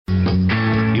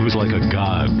He was like a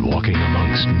god walking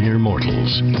amongst mere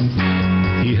mortals.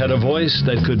 He had a voice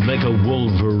that could make a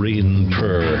wolverine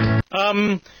purr.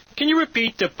 Can you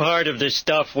repeat the part of this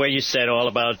stuff where you said all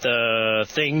about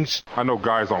things? I know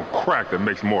guys on crack that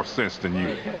makes more sense than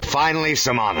you. Finally,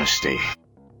 some honesty.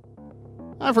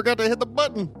 I forgot to hit the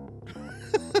button.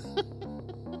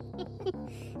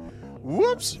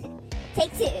 Whoops.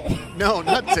 Take two. No,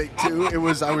 not take two. I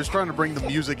was trying to bring the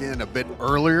music in a bit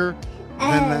earlier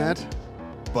than that,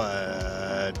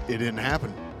 but it didn't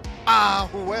happen.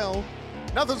 Well,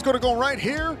 nothing's going to go right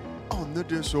here on the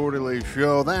Disorderly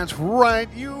Show. That's right.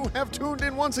 You have tuned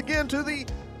in once again to the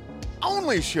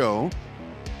only show.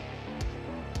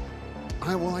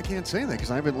 I can't say that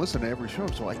because I haven't listened to every show,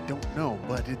 so I don't know.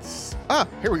 But it's...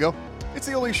 here we go. It's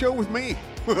the only show with me.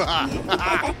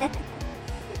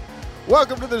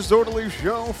 Welcome to the Disorderly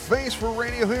Show. Face for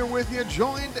Radio here with you.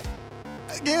 Joined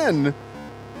again.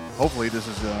 Hopefully this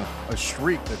is a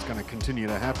streak that's going to continue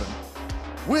to happen.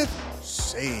 With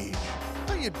Sage.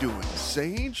 How you doing,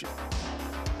 Sage?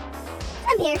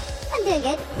 I'm here. I'm doing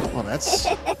good. Well, that's...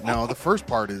 No, the first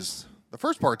part's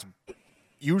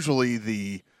usually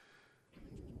the...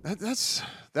 That's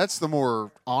the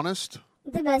more honest.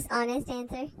 The most honest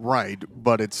answer. Right,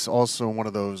 but it's also one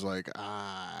of those like,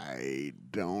 I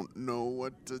don't know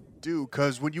what to do.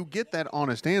 Because when you get that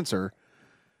honest answer,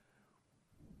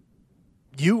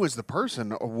 you as the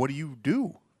person, what do you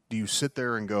do? Do you sit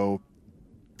there and go,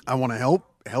 I want to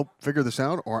help figure this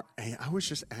out? Or, hey, I was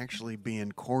just actually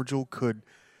being cordial. Could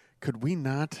we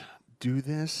not do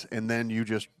this? And then you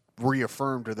just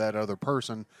reaffirm to that other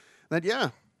person that,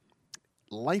 yeah,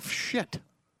 life shit.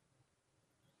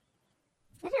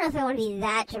 I don't know if I want to be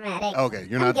that dramatic. Okay,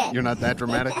 you're not that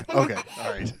dramatic? Okay,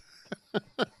 all right.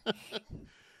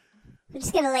 I'm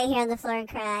just going to lay here on the floor and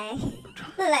cry.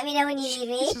 Let me know when you need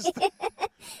me.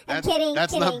 I'm kidding.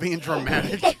 That's not being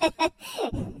dramatic.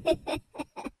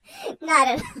 Not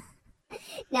at all.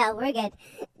 No, we're good.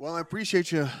 Well, I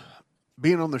appreciate you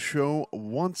being on the show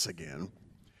once again.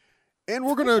 And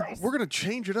we're gonna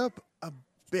change it up a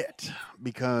bit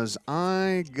because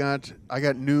I got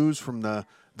news from the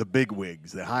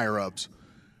bigwigs, the higher ups,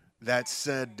 that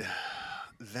said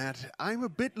that I'm a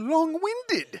bit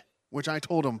long-winded, which I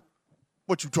told them,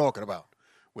 what you talking about?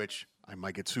 Which I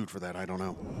might get sued for that, I don't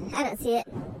know. I don't see it.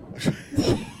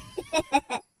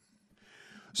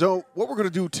 So what we're going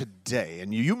to do today,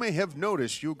 and you may have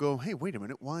noticed, you'll go, hey, wait a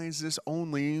minute, why is this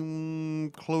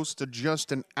only close to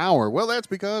just an hour? Well, that's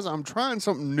because I'm trying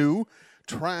something new,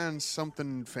 trying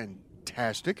something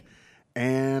fantastic,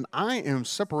 and I am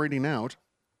separating out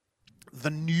the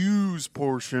news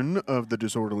portion of the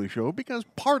Disorderly Show because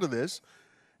part of this,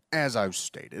 as I've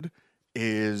stated,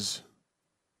 is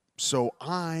so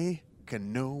I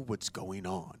can know what's going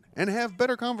on and have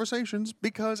better conversations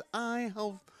because I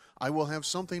will have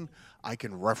something I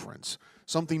can reference,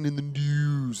 something in the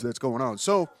news that's going on.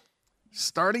 So,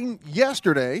 starting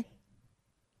yesterday,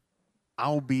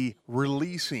 I'll be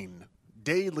releasing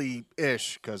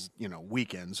daily-ish, because,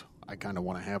 weekends, I kind of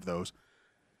want to have those,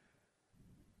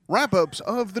 wrap-ups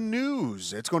of the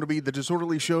news. It's going to be the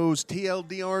Disorderly Show's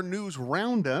TLDR News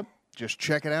Roundup. Just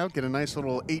check it out. Get a nice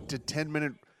little 8 to 10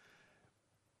 minute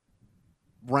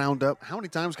roundup. How many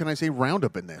times can I say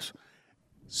roundup in this?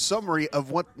 Summary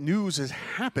of what news has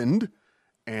happened,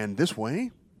 and this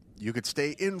way you could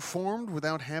stay informed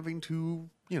without having to,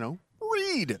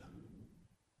 read.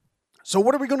 So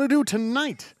what are we going to do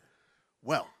tonight?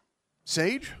 Well,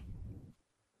 Sage?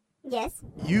 Yes?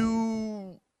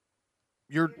 You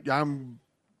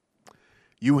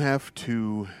have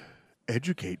to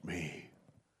educate me.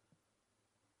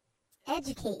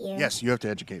 Educate you? Yes, you have to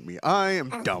educate me. I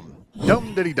am dumb.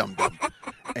 Dumb-diddy-dum-dum.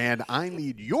 And I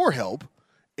need your help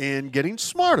in getting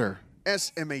smarter.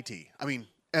 S-M-A-T. I mean,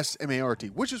 S-M-A-R-T,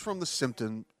 which is from the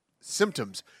symptoms.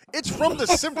 It's from the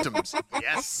symptoms.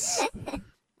 Yes.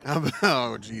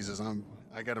 Oh, Jesus.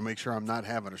 I got to make sure I'm not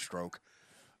having a stroke.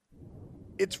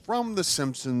 It's from the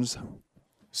Simpsons.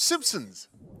 Simpsons.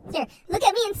 Here, look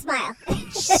at me and smile.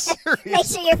 Serious? Make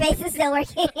sure your face is still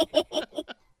working.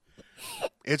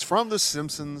 It's from the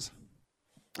Simpsons.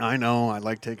 I know. I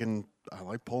like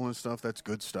pulling stuff. That's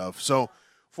good stuff. So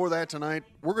for that tonight,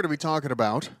 we're going to be talking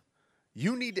about,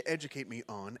 you need to educate me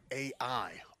on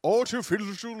AI.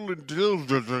 Artificial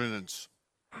intelligence.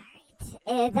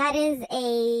 All right. That is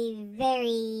a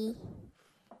very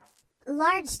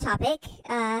large topic.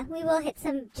 We will hit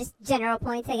some just general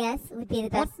points, I guess, would be the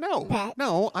best bet.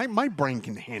 No, my brain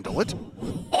can handle it.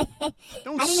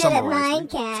 Don't I didn't know that summarize mine me.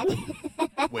 can.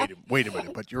 Wait a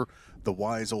minute, but you're the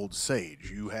wise old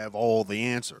sage. You have all the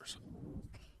answers.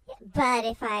 But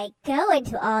if I go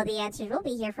into all the answers, we'll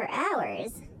be here for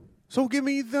hours. So give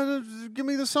me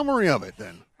the summary of it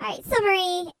then. All right,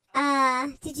 summary.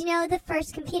 Did you know the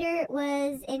first computer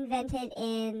was invented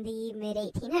in the mid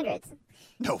 1800s?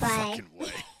 No fucking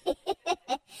way.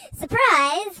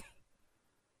 Surprise!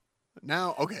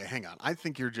 Now, okay, hang on. I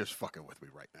think you're just fucking with me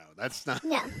right now. That's not.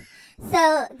 No.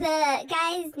 So the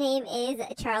guy's name is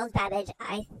Charles Babbage.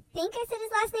 I think I said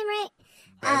his last name right.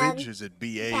 Babbage? Is it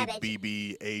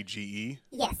Babbage?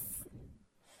 Yes.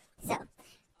 So,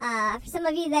 for some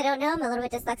of you that don't know, I'm a little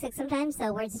bit dyslexic sometimes,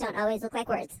 so words don't always look like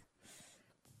words.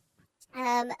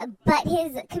 But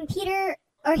his computer,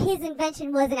 or his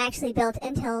invention, wasn't actually built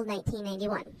until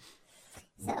 1991.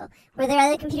 So, were there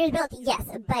other computers built? Yes,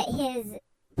 but his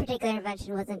particular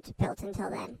invention wasn't built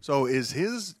until then. So, is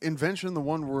his invention the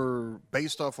one we're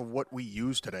based off of what we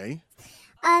use today?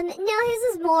 No, his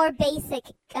was more basic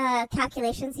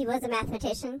calculations. He was a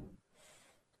mathematician.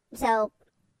 So,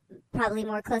 probably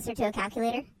more closer to a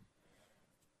calculator.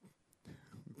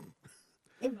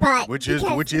 But which is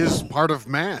part of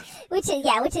math. Which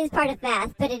is part of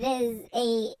math, but it is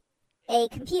a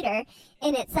computer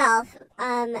in itself.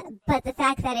 But the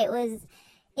fact that it was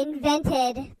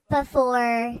invented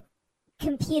before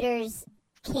computers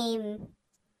came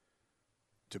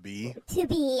to be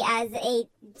as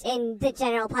in the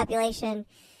general population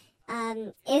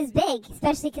is big,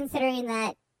 especially considering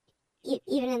that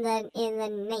even in the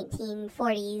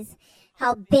 1940s,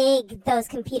 how big those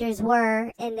computers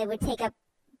were, and they would take up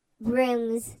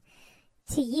rooms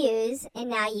to use, and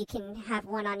now you can have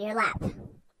one on your lap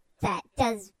that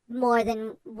does more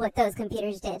than what those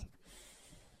computers did.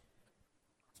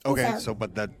 Okay,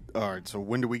 all right, so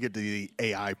when do we get to the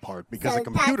AI part? Because a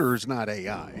computer is not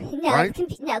AI, right?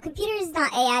 Computer is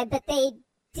not AI, but they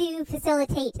do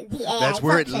facilitate the AI. That's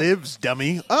where function. it lives,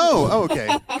 dummy. Oh,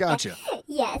 okay, gotcha.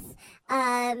 Yes.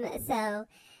 AI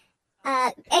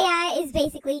is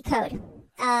basically code.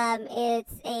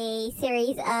 It's a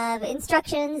series of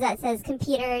instructions that says,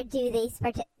 computer, do these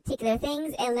particular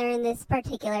things and learn this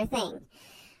particular thing.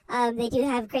 They do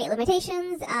have great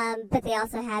limitations, but they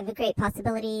also have great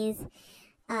possibilities.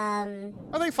 Are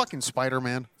they fucking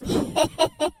Spider-Man?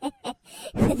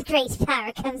 With great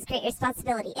power comes great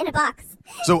responsibility. In a box.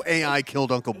 So AI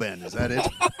killed Uncle Ben, is that it?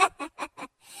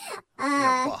 In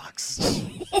a box.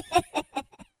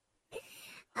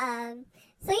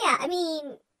 So yeah, I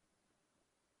mean,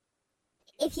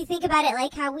 if you think about it,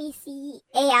 like how we see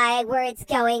AI, where it's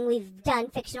going, we've done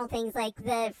fictional things like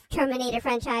the Terminator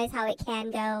franchise, how it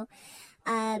can go.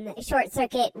 Short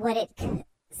Circuit,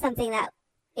 something that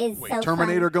is Wait, so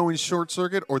Terminator fun. going Short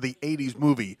Circuit or the 80s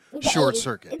movie Short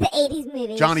Circuit? The 80s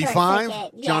movie. Johnny Short Five?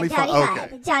 Circuit. Yeah, Johnny Five?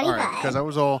 Okay. Johnny all right, Five. because I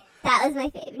was all... That was my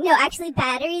favorite. No, actually,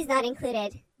 batteries not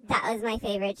included. That was my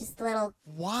favorite. Just a little...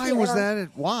 Why was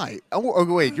that? Why? Oh,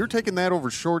 wait, you're taking that over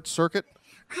Short Circuit?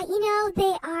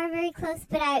 They are very close,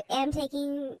 but I am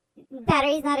taking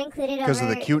batteries not included over... Because of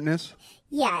the cuteness?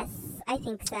 Yes, I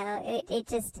think so. It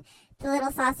just... The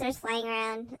little saucers flying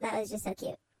around, that was just so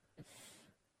cute.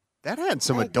 That had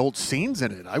some adult scenes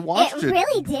in it. I watched it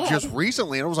really did. just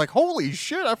recently, and I was like, holy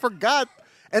shit, I forgot.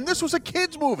 And this was a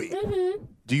kid's movie. Mm-hmm.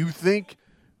 Do you think...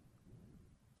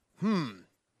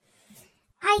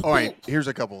 All right, here's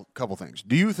a couple things.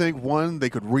 Do you think, one, they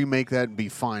could remake that and be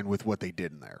fine with what they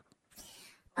did in there?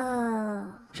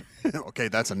 Oh. Okay,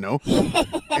 that's a no.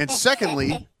 And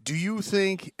secondly, do you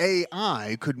think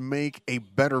AI could make a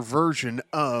better version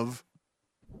of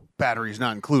batteries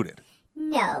not included?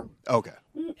 No. Okay.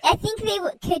 I think they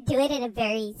could do it in a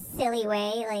very silly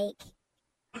way, like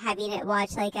having it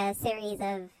watch like a series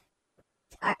of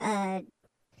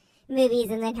movies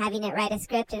and then having it write a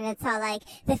script, and it's all like,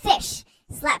 the fish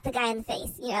slap the guy in the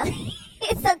face,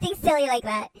 It's something silly like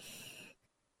that.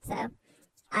 So,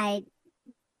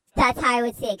 that's how I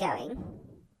would see it going.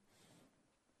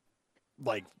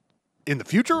 Like, in the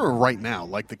future or right now?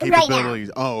 Like the capabilities?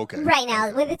 Right now. Oh, okay. Right now,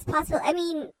 if it's possible. I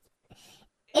mean,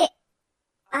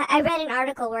 I read an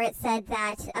article where it said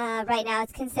that right now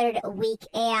it's considered a weak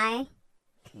AI.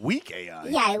 Weak AI?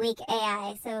 Yeah, weak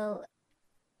AI. So,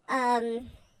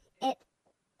 it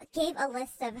gave a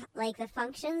list of like the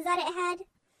functions that it had,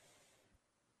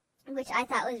 which I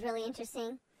thought was really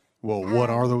interesting. Well, what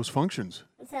are those functions?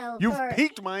 So You've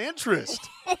piqued my interest.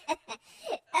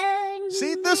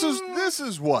 See, this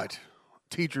is what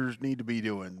teachers need to be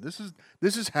doing.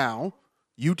 This is how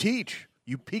you teach.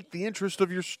 You pique the interest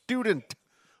of your student.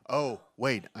 Oh,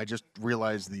 wait, I just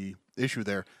realized the issue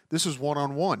there. This is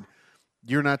one-on-one.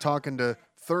 You're not talking to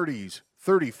 30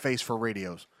 face for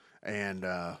radios and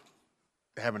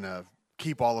having to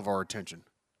keep all of our attention.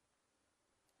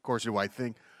 Of course, do I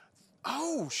think,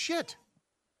 oh, shit.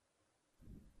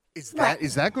 Is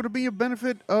that going to be a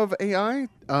benefit of AI?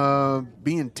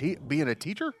 Being a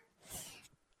teacher?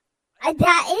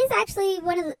 That is actually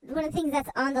one of the things that's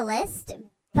on the list.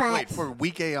 But Wait, for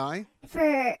weak AI?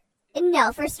 for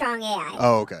strong AI.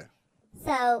 Oh, okay.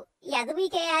 So yeah, the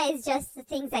weak AI is just the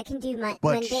things that can do But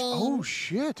mundane. oh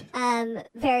shit!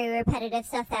 Very repetitive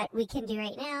stuff that we can do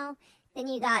right now. Then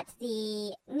you got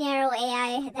the narrow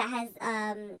AI that has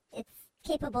it's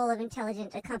capable of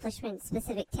intelligent accomplishment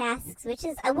specific tasks, which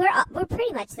is we're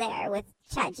pretty much there with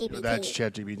ChatGPT. That's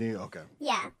ChatGPT. Okay.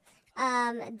 Yeah.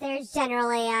 There's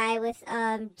general AI with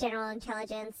general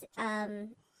intelligence.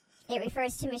 It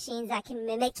refers to machines that can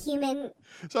mimic human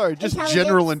Sorry, just intelligence.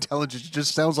 general intelligence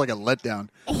just sounds like a letdown.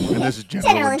 And this is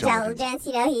general intelligence.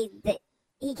 You know,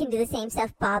 he can do the same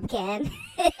stuff Bob can.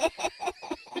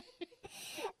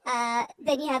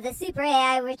 Then you have the super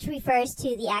AI, which refers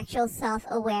to the actual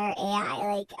self-aware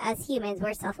AI. Like, as humans,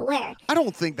 we're self-aware. I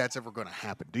don't think that's ever going to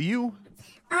happen. Do you?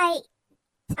 I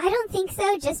don't think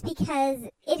so, just because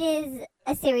it is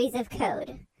a series of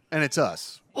code. And it's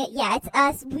us. It's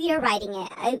us. We are writing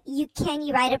it. You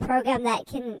write a program that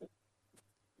can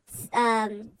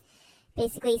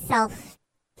basically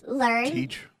self-learn?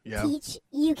 Teach? Yeah. Teach.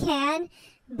 You can,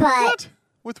 but... What?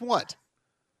 With what?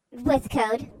 With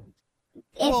code.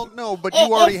 Well, no, but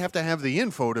you already have to have the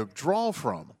info to draw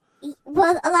from.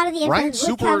 Well, a lot of the info Right?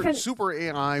 would come from... Super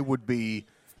AI would be...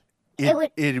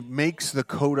 It It makes the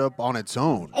code up on its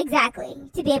own. Exactly.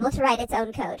 To be able to write its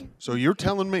own code. So you're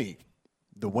telling me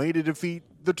the way to defeat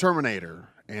the Terminator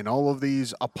and all of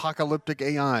these apocalyptic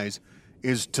AIs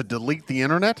is to delete the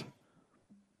internet?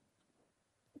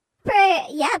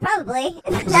 Yeah, probably.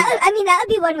 That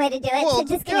would be one way to do it,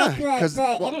 to disconnect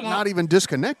the internet. Not even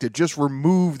disconnected, just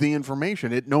remove the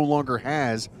information. It no longer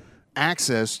has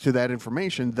access to that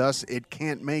information, thus it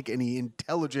can't make any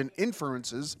intelligent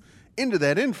inferences into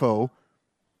that info.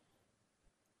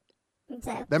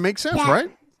 So, That makes sense, right?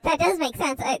 That does make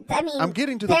sense. I mean, I'm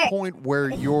getting to the point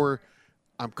where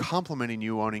I'm complimenting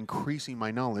you on increasing my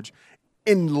knowledge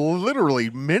in literally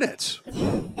minutes.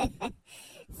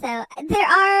 So there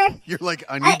are. You're like,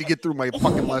 I need to get through my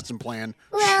fucking lesson plan.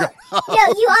 Well, no,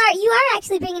 you are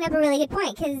actually bringing up a really good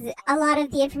point, because a lot of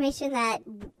the information that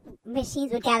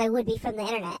machines would gather would be from the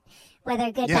internet,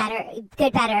 whether good, bad,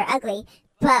 or ugly.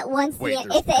 But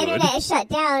if the internet is shut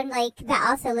down, like, that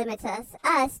also limits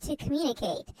us to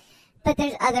communicate. But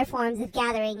there's other forms of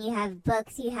gathering. You have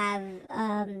books. You have.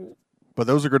 But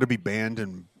those are going to be banned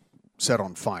and set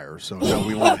on fire, so no,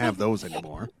 we won't have those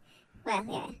anymore. Well,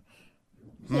 yeah.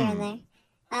 Here and there.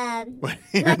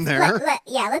 Here and there.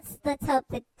 Let's hope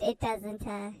that it doesn't.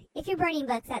 If you're burning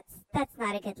books, that's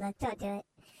not a good look. Don't do it.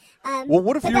 Well,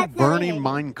 what if you're burning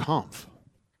Mein Kampf?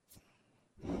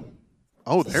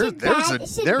 Oh, should bad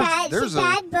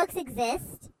books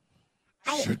exist?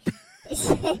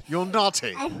 You're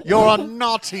naughty. You're a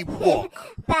naughty book.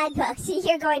 Bad books.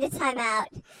 You're going to time out.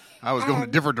 I was going a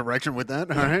different direction with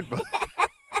that. All right. But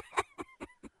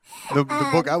the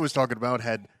book I was talking about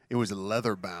it was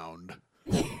leather bound.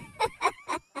 Did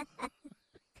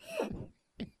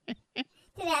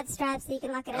it have straps so you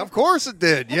can lock it up? Of course it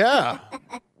did. Yeah.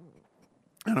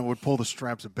 And I would pull the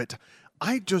straps a bit.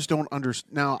 I just don't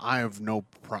understand. Now I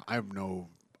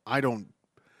don't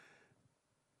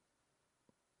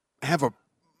have a.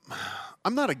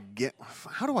 I'm not against.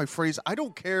 How do I phrase? I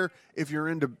don't care if you're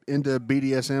into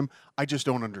BDSM. I just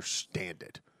don't understand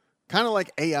it. Kind of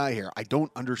like AI here. I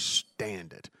don't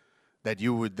understand it.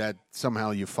 That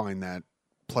somehow you find that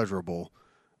pleasurable.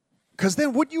 Because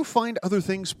then, would you find other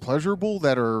things pleasurable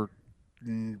that are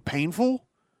painful?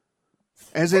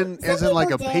 As in like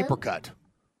a paper cut.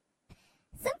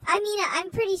 I'm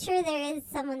pretty sure there is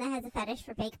someone that has a fetish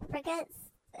for paper cuts.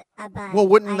 Well,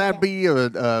 wouldn't that be a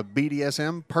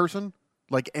BDSM person?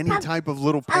 Like any type of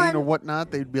little pain or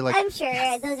whatnot? They'd be like... I'm sure.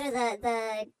 Those are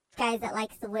the guys that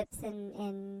likes the whips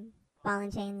and ball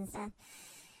and chains and stuff.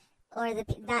 Or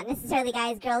not necessarily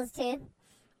guys, girls too.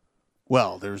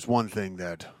 Well, there's one thing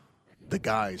that the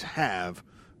guys have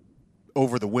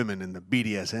over the women in the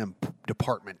BDSM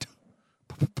department.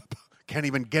 Can't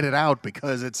even get it out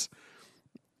because it's...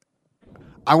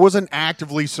 I wasn't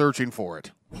actively searching for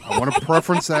it. I want to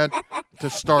preference that to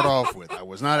start off with. I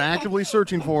was not actively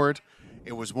searching for it.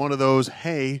 It was one of those,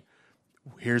 hey,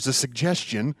 here's a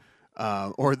suggestion.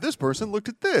 Or this person looked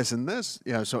at this and this.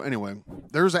 Yeah, so anyway,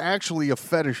 there's actually a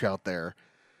fetish out there.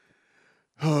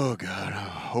 Oh, God.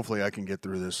 Hopefully I can get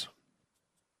through this.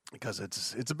 Because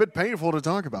it's a bit painful to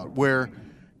talk about. Where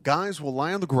guys will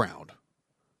lie on the ground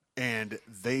and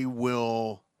they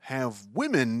will have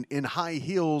women in high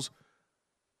heels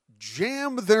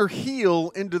jam their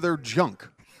heel into their junk.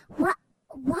 What?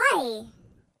 Why?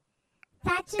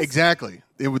 That just Exactly.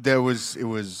 It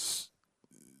was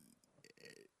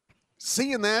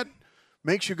seeing that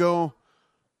makes you go.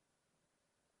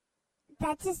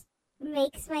 that just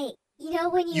makes my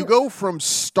when You go from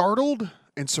startled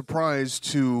and surprised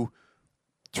to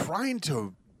trying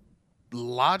to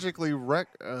logically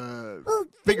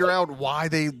figure out why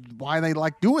they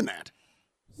like doing that.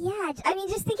 Yeah, I mean,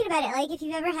 just thinking about it, like if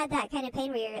you've ever had that kind of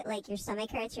pain where your stomach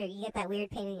hurts or you get that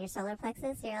weird pain in your solar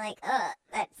plexus, you're like,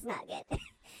 that's not good.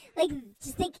 Like,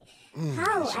 just think,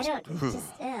 how? I don't,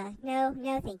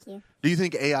 no, thank you. Do you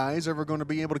think AI is ever going to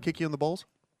be able to kick you in the balls?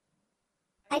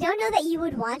 I don't know that you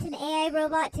would want an AI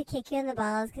robot to kick you in the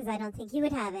balls because I don't think you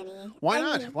would have any. Why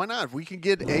not? Why not? We can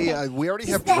get AI. We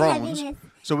already have Just the drones, heaviness.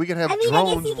 so we can have I guess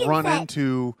drones you can run set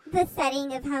into. the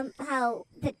setting of how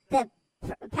the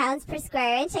pounds per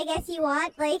square inch, I guess you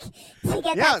want, like, to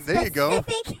get Yeah, that there you go.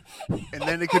 specific. And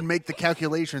then it can make the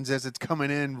calculations as it's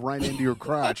coming in right into your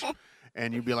crotch,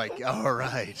 and you'd be like, "All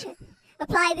right."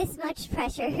 Apply this much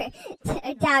pressure,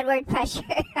 downward pressure.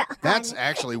 That's on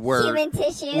actually where human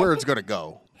tissue. where it's going to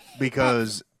go,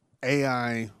 because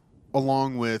AI,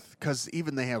 along with, because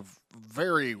even they have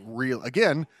very real.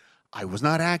 Again, I was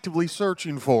not actively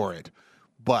searching for it,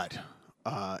 but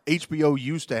HBO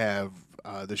used to have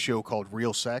the show called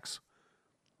Real Sex,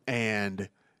 and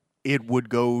it would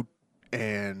go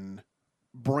and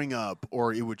bring up,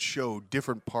 or it would show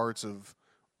different parts of,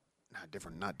 not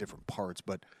different parts,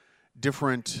 but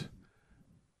different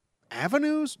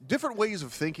avenues, different ways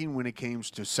of thinking when it came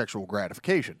to sexual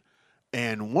gratification.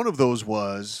 And one of those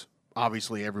was,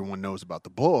 obviously everyone knows about the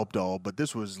blow-up doll, but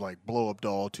this was like blow-up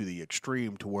doll to the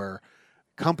extreme, to where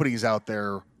companies out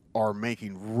there are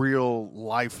making real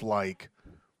lifelike.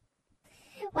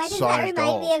 Why does that size remind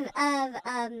dolls.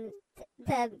 me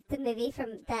of the movie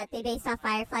from that they based off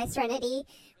Firefly Serenity,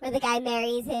 where the guy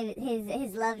marries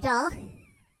his love doll?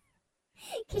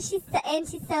 Because she's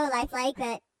so lifelike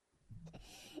that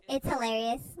it's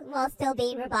hilarious while still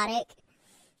being robotic.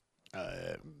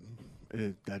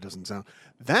 That doesn't sound.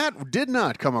 That did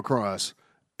not come across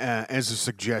as a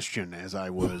suggestion as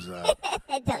I was.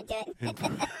 Don't do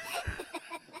it.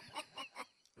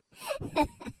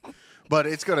 But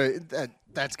it's gonna.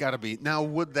 That's got to be. Now,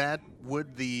 would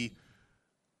the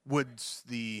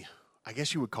I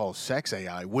guess you would call sex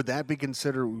AI, would that be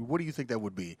considered, what do you think that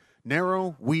would be?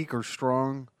 Narrow, weak, or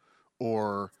strong,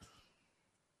 or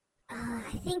I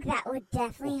think that would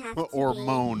definitely have to or be.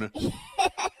 moan?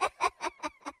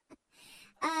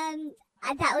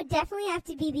 That would definitely have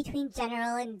to be between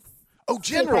general and Oh,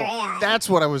 general. Super AI. That's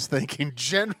what I was thinking.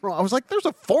 General. I was like, there's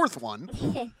a fourth one.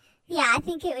 Yeah, I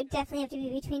think it would definitely have to be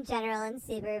between general and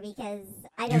super because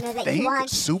I don't You know that think you want.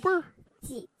 super?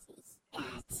 Do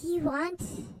you want?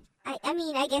 I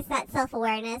mean, I guess that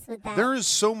self-awareness with that. There is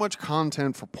so much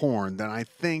content for porn that I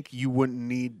think you wouldn't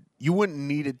need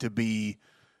it to be.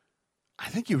 I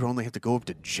think you would only have to go up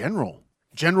to general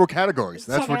categories.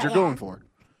 That's what you're General, going yeah. for.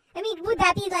 I mean, would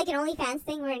that be like an OnlyFans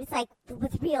thing where it's like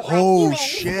with real life Oh, humans?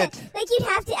 shit. Like you'd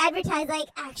have to advertise like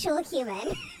actual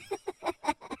human.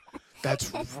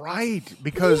 That's right.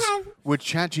 Because have- with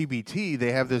ChatGPT,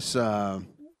 they have this.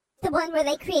 The one where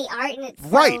they create art and it's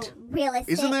Right. so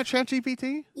realistic. Isn't that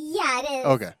ChatGPT? Yeah, it is.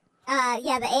 Okay.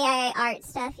 Yeah, the AI art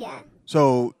stuff. Yeah.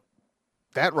 So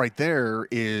that right there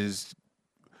is.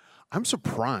 I'm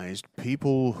surprised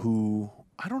people who,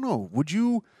 I don't know, would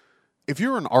you, if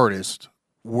you're an artist,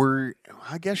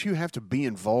 I guess you have to be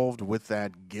involved with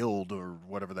that guild or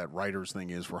whatever that writers thing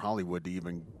is for Hollywood to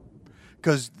even,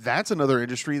 because that's another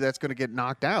industry that's going to get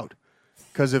knocked out.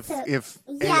 Because if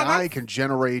AI can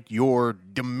generate your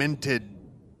demented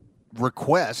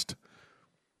request,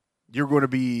 you're going to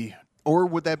be, or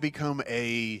would that become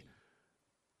a,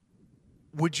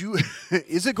 would you,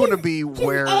 is it going to be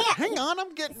where, hang on,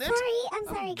 I'm getting it. I'm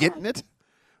sorry. Getting it?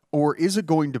 Or is it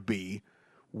going to be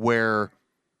where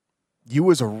you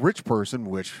as a rich person,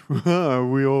 which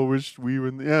we all wish we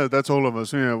were, yeah, that's all of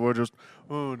us. Yeah, we're just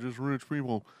rich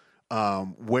people.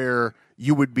 Where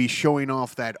you would be showing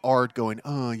off that art going,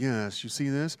 oh, yes, you see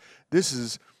this? This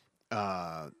is,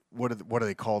 what do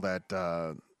they call that?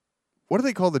 What do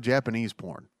they call the Japanese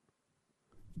porn?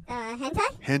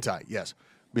 Hentai? Hentai, yes.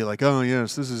 Be like, oh,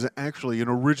 yes, this is actually an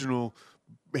original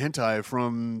hentai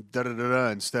from da-da-da-da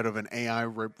instead of an AI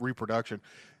reproduction.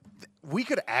 We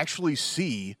could actually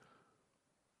see,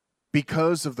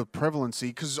 because of the prevalency,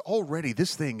 because already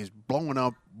this thing is blowing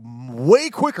up way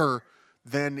quicker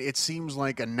than it seems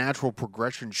like a natural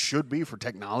progression should be for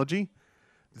technology,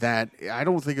 that I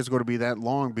don't think it's going to be that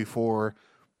long before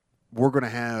we're going to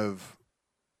have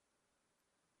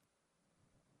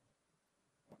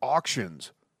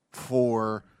auctions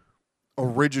for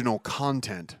original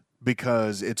content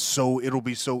because it'll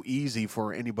be so easy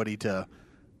for anybody to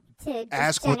To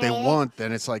ask what they generate it. want.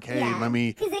 Then it's like, hey, let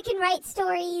me Because it can write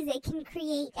stories, it can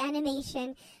create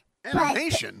animation.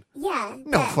 animation. Yeah.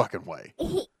 No that- fucking way.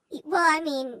 Well, I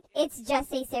mean, it's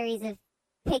just a series of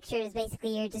pictures.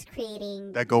 Basically, you're just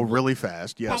creating. That go really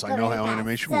fast. Yes, that I go know really how fast.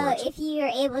 animation so works. if you're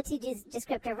able to do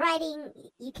descriptive writing,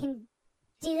 you can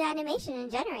do the animation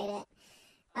and generate it.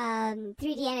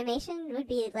 3D animation would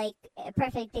be like a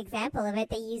perfect example of it.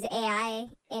 They use AI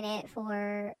in it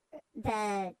for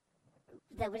the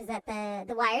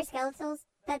wire skeletals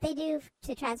that they do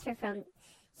to transfer from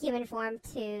human form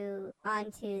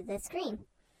onto the screen.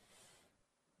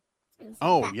 And so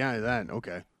Oh, that- yeah, that.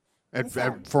 Okay.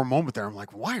 So- For a moment there, I'm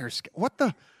like, what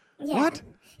the? yeah. What?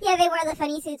 Yeah, they wear the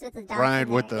funny suits with the dots. Right, in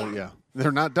with there, the, yeah.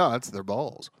 They're not dots, they're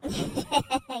balls.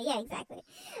 yeah, exactly.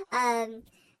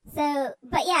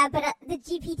 But the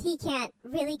GPT can't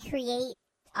really create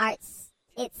arts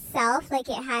itself. Like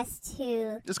it has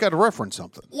to. It's got to reference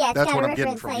something. Yeah, it's That's got what to I'm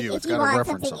getting reference. from Like you. if It's you got to want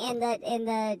reference something something. in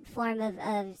the form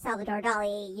of Salvador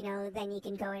Dali, then you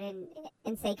can go in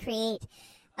and say create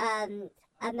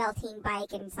a melting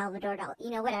bike in Salvador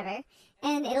Dali, whatever,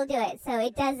 and it'll do it. So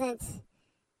it doesn't.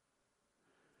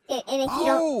 And if you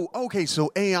don't Oh, okay.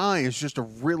 So AI is just a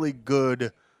really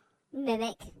good.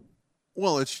 mimic.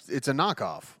 Well, it's a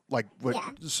knockoff. Like what? Yeah.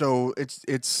 So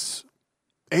it's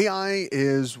AI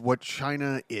is what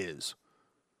China is,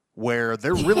 where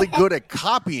they're really good at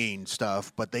copying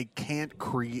stuff, but they can't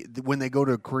create. When they go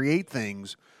to create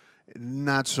things,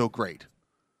 not so great.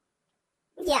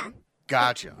 Yeah.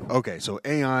 Gotcha. Okay, so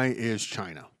AI is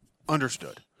China.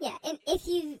 Understood. Yeah, and if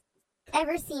you've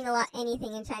ever seen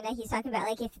anything in China, he's talking about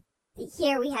like if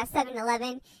here we have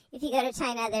 7-Eleven. If you go to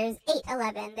China, there's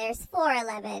 8-Eleven, there's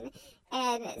 4-Eleven,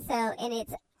 and it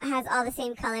has all the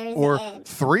same colors. Or and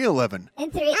 311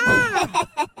 three.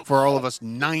 for all of us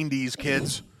 90s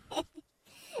kids.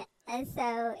 And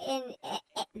so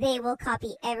they will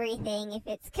copy everything. If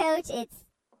it's Coach,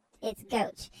 it's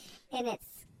Goach, and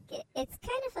it's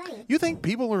kind of funny. You think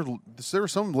people are? There are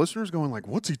some listeners going like,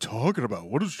 "What's he talking about?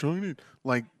 What is China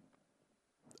like?"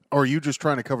 Or are you just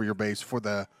trying to cover your base for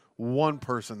the one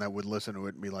person that would listen to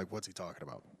it and be like, "What's he talking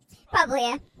about?" Probably,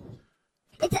 yeah.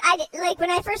 Like when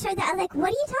I first heard that, I was like, "What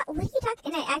are you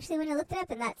talking?" And I actually went and looked it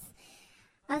up, and I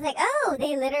was like, "Oh,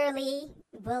 they literally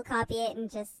will copy it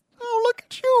and just." Oh, look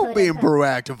at you Put it being up.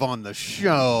 proactive on the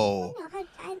show. I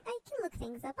can look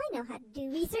things up. I know how to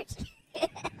do research.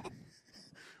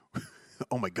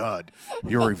 Oh my God,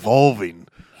 you're evolving.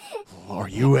 Are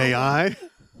you AI?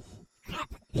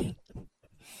 Good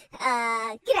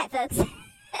night, folks.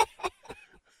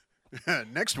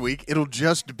 Next week, it'll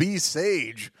just be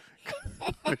Sage.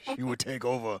 She would take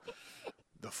over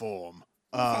the form.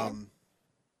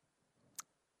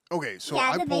 Okay, so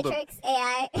yeah, I the pulled Matrix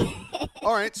AI.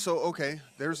 All right, so okay,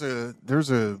 there's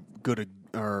a good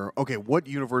okay. What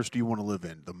universe do you want to live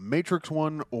in? The Matrix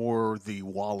one or the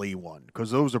Wall-E one? Because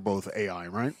those are both AI,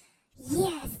 right?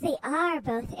 Yes, they are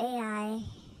both AI.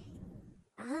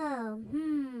 Oh,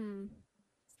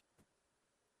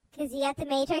 Because you got the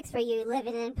Matrix where you're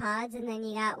living in pods, and then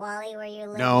you got Wall-E where you're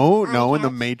living. No, on in the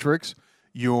couch. Matrix,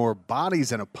 your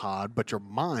body's in a pod, but your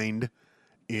mind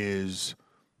is.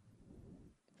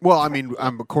 Well, I mean,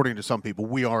 according to some people,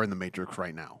 we are in the Matrix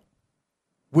right now.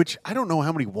 Which I don't know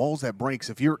how many walls that breaks.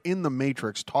 If you're in the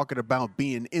Matrix, talking about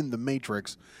being in the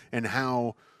Matrix and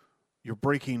how you're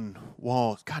breaking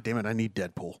walls. God damn it, I need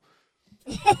Deadpool.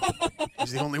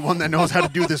 He's the only one that knows how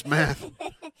to do this math.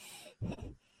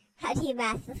 How do you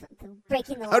math the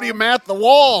breaking the wall? How do you math the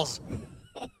walls?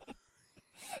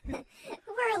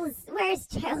 Where's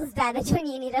Charles Babbage when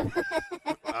you need him?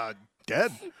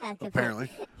 Dead, Good point. apparently.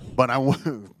 But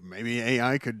maybe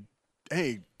AI could,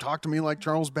 hey, talk to me like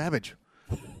Charles Babbage.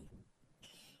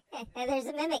 And there's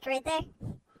a mimic right there.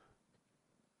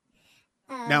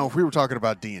 Now, if we were talking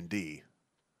about D&D,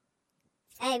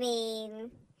 I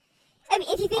mean,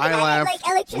 if you think I about laughed, it,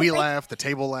 like electricity, we laughed, the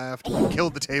table laughed,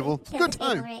 killed the table. Good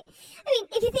time. Right? I mean,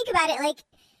 if you think about it, like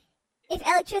if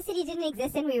electricity didn't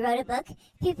exist and we wrote a book,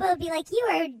 people would be like, "You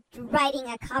are writing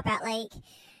a cop out." Like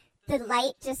the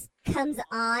light just comes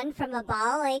on from a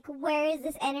ball. Like, where is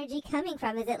this energy coming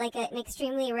from? Is it like an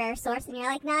extremely rare source? And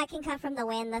you're like, "No, it can come from the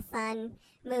wind, the sun,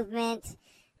 movement,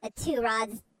 the two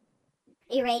rods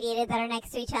irradiated that are next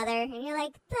to each other." And you're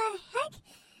like, "The heck?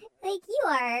 Like, you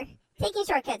are taking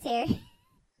shortcuts here."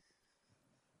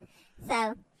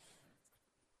 So,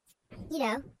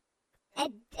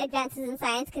 advances in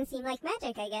science can seem like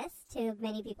magic, I guess, to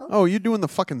many people. Oh, you doing the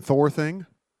fucking Thor thing?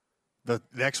 The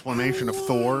explanation of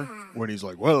Thor yeah. when he's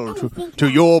like, well, I think to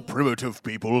that- your primitive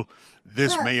people,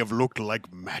 this Well- may have looked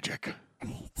like magic.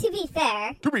 to be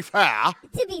fair, To be fair,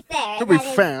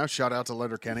 that is- shout out to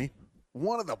Letterkenny.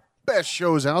 One of the best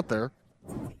shows out there.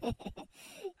 to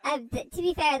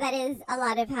be fair, that is a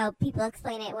lot of how people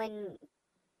explain it when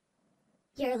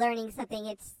you're learning something.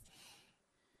 It's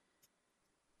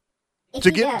if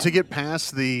you know- To get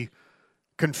past the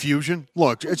confusion.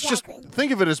 Look, it's Exactly. just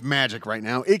think of it as magic right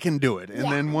now. It can do it. And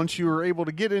Yeah. then once you are able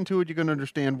to get into it, you're going to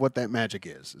understand what that magic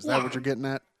is. Is that Yeah. what you're getting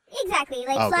at? Exactly.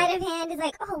 Like Okay. sleight of hand is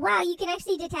like, oh wow, you can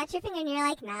actually detach your finger, and you're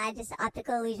like, nah, just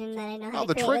optical illusion that I know how Oh,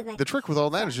 to create with my. the trick with all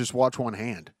that is just watch one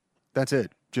hand. That's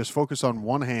it. Just focus on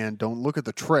one hand. Don't look at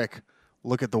the trick.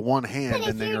 Look at the one hand, But if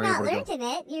and then you're you're not able to learned go. in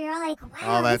it, you're all like,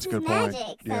 wow, Oh, that's this a is good point.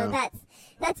 magic. Yeah. So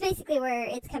that's basically where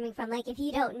it's coming from. Like if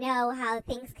you don't know how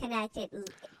things connect, to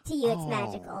you it's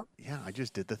magical. Yeah, I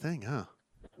just did the thing, huh?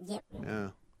 Yep. Yeah.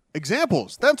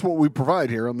 Examples. That's what we provide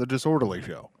here on the Disorderly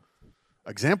Show.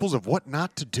 Examples of what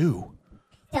not to do.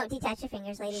 Don't detach your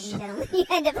fingers, ladies and gentlemen. You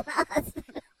end up lost.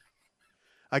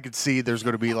 I could see there's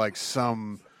going to be like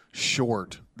some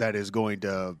short that is going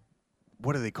to,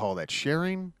 what do they call that?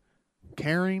 Sharing?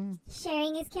 Caring?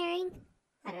 Sharing is caring.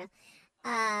 I don't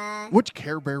know. Which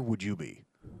Care Bear would you be?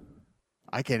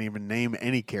 I can't even name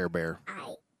any Care Bear.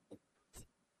 I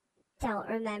don't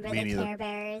remember Me the neither. Care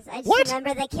Bears. I just What?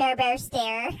 remember the Care Bear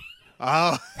stare.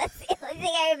 Oh, That's the only thing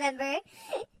I remember.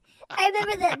 I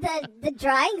remember the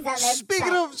drawings on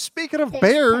there. speaking of They're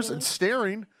bears funny. and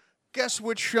staring, guess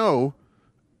which show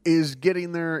is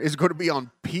going to be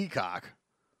on Peacock?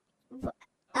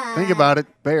 Think about it,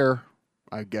 Bear.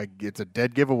 It's a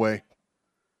dead giveaway.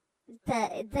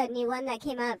 the new one that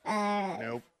came up.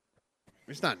 Nope.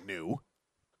 It's not new.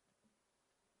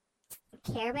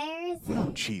 Care Bears.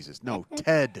 Oh, Jesus. No,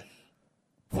 Ted.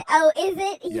 Oh, is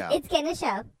it? Yeah. It's getting a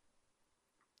show.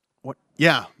 What?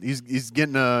 Yeah, he's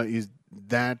getting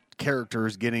that character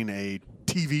is getting a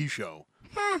TV show,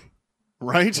 Huh.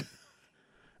 right?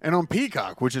 And on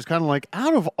Peacock, which is kind of like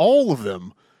out of all of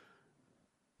them,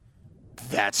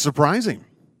 that's surprising.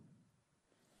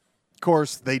 Of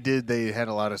course, they had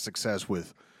a lot of success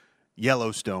with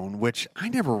Yellowstone, which I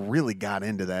never really got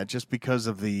into that just because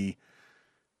of the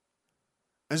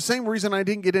same reason I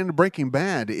didn't get into Breaking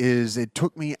Bad is it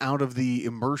took me out of the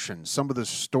immersion. Some of the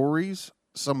stories,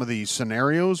 some of the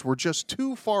scenarios were just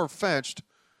too far-fetched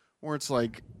where it's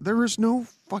like, there is no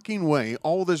fucking way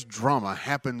all this drama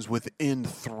happens within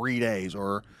 3 days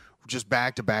or just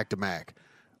back to back to back.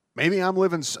 Maybe I'm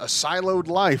living a siloed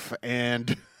life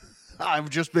and I've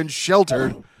just been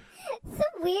sheltered,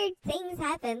 Some weird things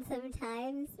happen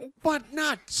sometimes. but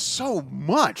not so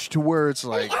much to where it's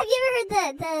like, Have you ever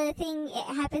heard the thing?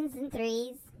 It happens in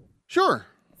threes. sure.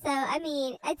 So I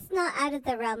mean, it's not out of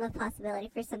the realm of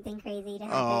possibility for something crazy to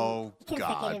happen. Oh,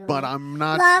 consecutively. God. But I'm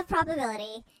not. Law of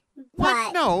probability.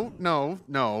 What? But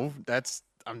No. That's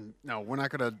no. We're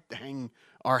not gonna hang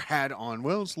our hat on.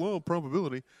 Well, it's low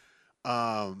probability.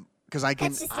 Because I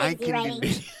can. That's just I lazy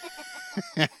writing.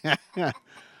 can.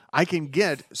 I can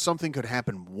get something could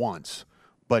happen once,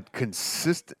 but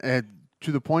consistent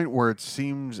to the point where it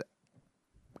seems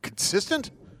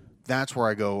consistent. That's where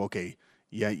I go. Okay,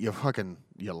 yeah, you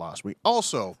lost me.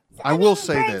 Also, I will mean,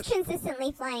 say birds this.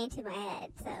 consistently fly into my head.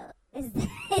 So is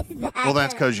that? Well,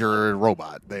 that's because you're a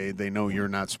robot. They know you're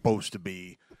not supposed to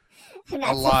be I'm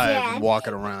not alive supposed to and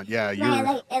walking around. Yeah,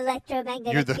 My you're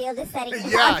electromagnetic the- field is setting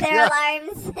Yeah, off their yeah.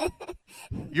 alarms.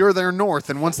 you're their north,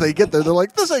 and once they get there, they're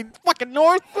like, "This ain't fucking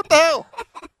north. What the hell?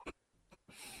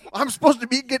 I'm supposed to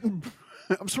be getting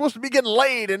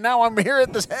laid, and now I'm here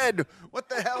at this head. What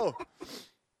the hell?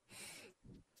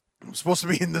 I'm supposed to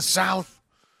be in the south,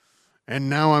 and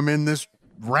now I'm in this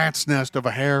rat's nest of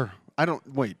a hair. I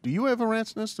don't wait. Do you have a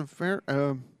rat's nest of hair?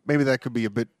 Maybe that could be a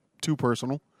bit too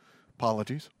personal.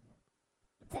 Apologies.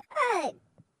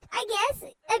 I guess.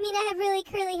 I mean, I have really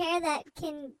curly hair that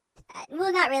can.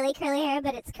 Well, not really curly hair,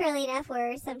 but it's curly enough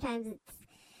where sometimes it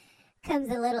becomes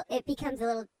a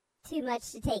little too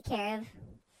much to take care of.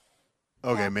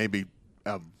 Okay, Yeah. maybe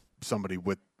somebody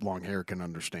with long hair can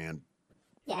understand.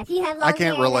 Yeah, if you have long I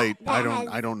can't hair relate. that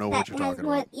I don't know that what you're has talking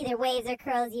more, about. Either waves or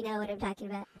curls, you know what I'm talking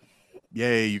about.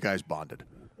 Yay, you guys bonded.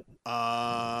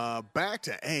 Back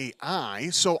to AI.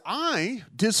 So I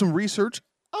did some research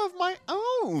of my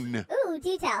own. Ooh,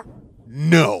 do tell.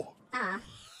 No. Ah.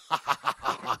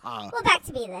 Well, back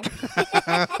to me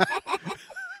then.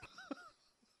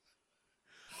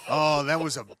 Oh, that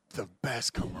was the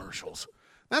best commercials.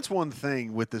 That's one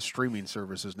thing with the streaming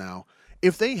services now.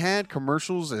 If they had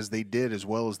commercials as they did as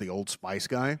well as the Old Spice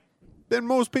guy, then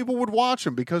most people would watch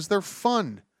them because they're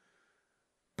fun.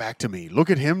 Back to me. Look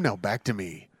at him now. Back to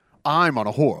me. I'm on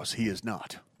a horse. He is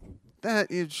not.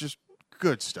 That is just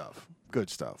good stuff. Good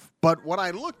stuff. But what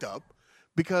I looked up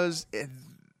because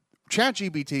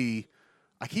ChatGPT,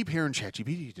 I keep hearing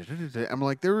ChatGPT. I'm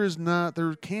like, this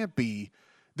can't be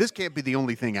the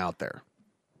only thing out there.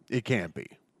 It can't be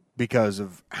because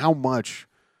of how much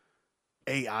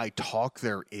AI talk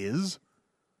there is.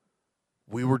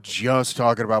 We were just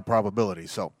talking about probability.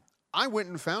 So I went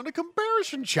and found a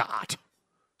comparison chart.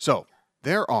 So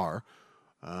there are,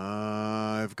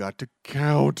 I've got to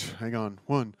count. Hang on.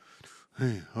 1.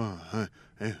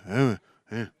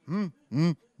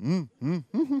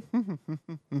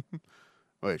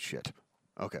 Wait, shit.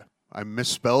 Okay. I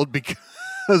misspelled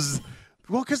because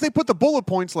they put the bullet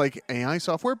points like AI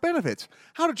software benefits.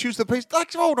 How to choose the place.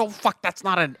 Like, oh, no, fuck, that's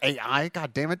not an AI.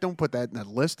 God damn it. Don't put that in that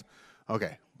list.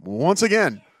 Okay. Once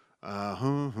again.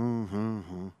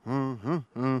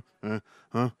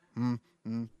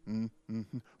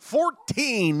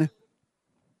 14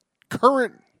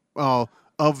 current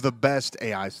of the best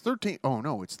AIs. 13. Oh,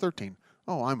 no, it's 13.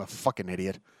 Oh, I'm a fucking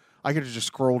idiot. I could have just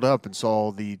scrolled up and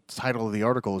saw the title of the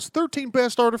article is 13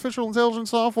 best artificial intelligence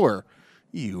software.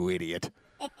 You idiot.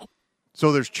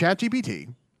 So there's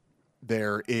ChatGPT.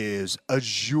 There is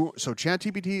Azure. So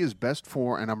ChatGPT is best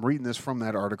for, and I'm reading this from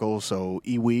that article. So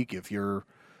eWeek,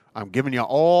 I'm giving you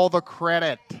all the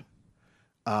credit.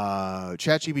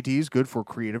 ChatGPT is good for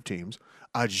creative teams.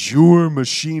 Azure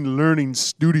Machine Learning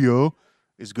Studio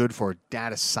is good for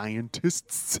data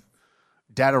scientists.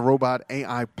 Data Robot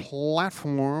AI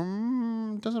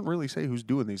Platform doesn't really say who's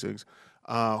doing these things.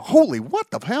 Holy,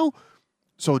 what the hell?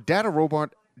 So Data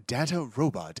Robot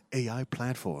AI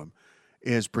Platform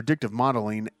is predictive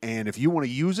modeling, and if you want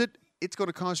to use it, it's going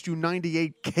to cost you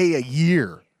 $98K a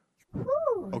year.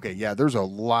 Woo. Okay, yeah, there's a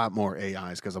lot more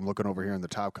AIs because I'm looking over here in the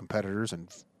top competitors, and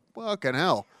fucking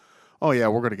hell. Oh, yeah,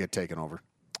 we're going to get taken over.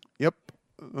 Yep.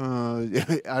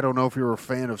 I don't know if you're a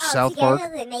fan of South Park.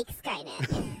 Together they make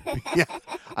Skynet. Yeah,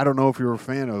 I don't know if you're a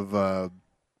fan of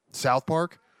South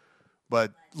Park,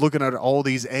 but looking at all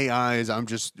these AIs, I'm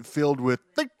just filled with,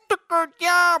 they took our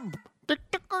job! They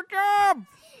took our job!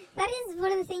 That is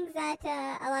one of the things that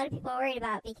a lot of people are worried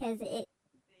about because they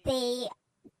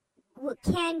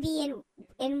can be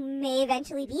and may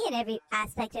eventually be in every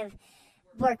aspect of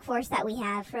workforce that we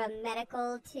have, from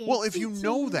medical to Well, if you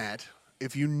know that,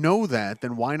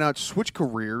 then why not switch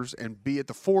careers and be at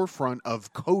the forefront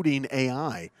of coding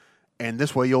AI? And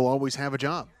this way you'll always have a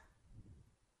job.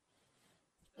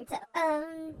 So,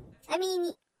 I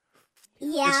mean,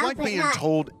 yeah, it's like but being not,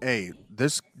 told, hey,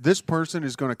 this person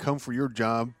is going to come for your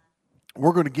job.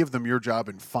 We're going to give them your job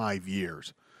in 5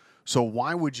 years. So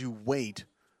why would you wait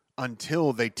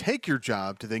until they take your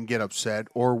job to then get upset?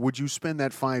 Or would you spend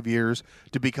that 5 years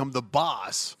to become the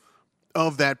boss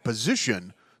of that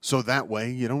position so that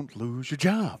way you don't lose your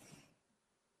job?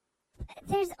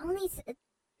 There's only,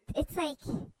 it's like,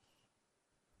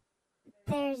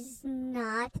 there's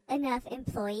not enough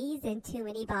employees and too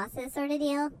many bosses sort of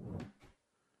deal.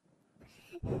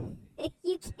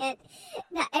 You can't,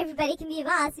 not everybody can be a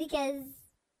boss because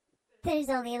there's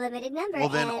only a limited number. Well,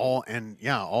 then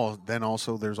then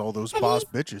also there's all those boss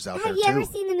bitches out there Have too. you ever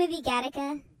seen the movie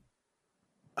Gattaca?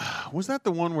 Was that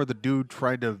the one where the dude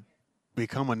tried to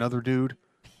become another dude?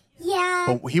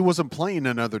 Yeah. But he wasn't playing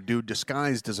another dude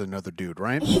disguised as another dude,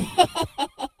 right? So,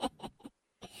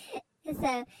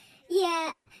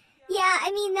 yeah,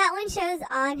 I mean, that one shows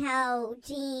on how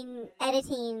gene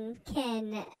editing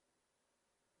can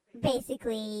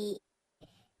basically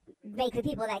make the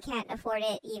people that can't afford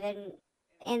it, even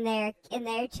in their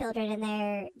children and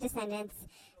their descendants,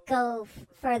 go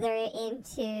further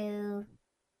into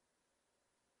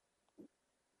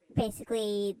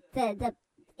basically into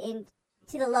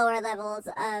the lower levels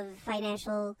of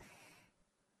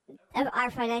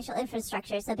our financial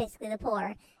infrastructure. So basically, the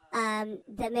poor,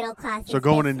 the middle class. So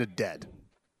going into debt.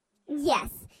 Yes.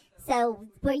 So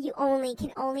where you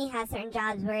can only have certain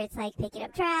jobs where it's like picking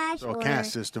up trash. So a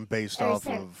caste system based off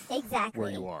of exactly where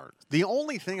you are. The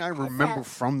only thing I remember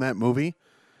from that movie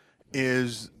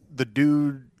is the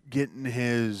dude getting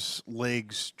his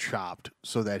legs chopped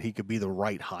so that he could be the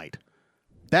right height.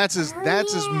 That's as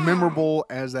memorable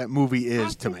as that movie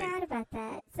is to me. I forgot about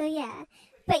that. So yeah.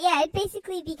 But yeah, it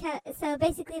basically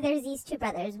basically there's these two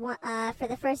brothers. One, for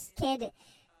the first kid,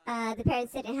 the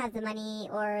parents didn't have the money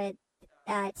or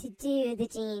to do the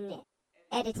gene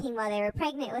editing while they were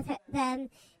pregnant with them,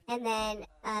 and then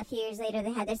a few years later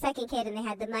they had their second kid and they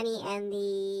had the money and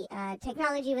the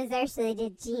technology was there, so they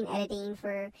did gene editing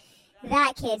for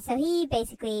that kid. So he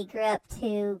basically grew up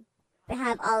to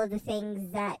have all of the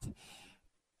things that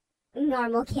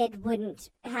normal kid wouldn't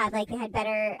have. Like, they had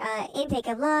better intake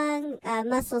of lung,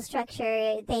 muscle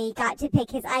structure. They got to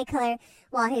pick his eye color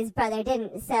while his brother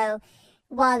didn't. So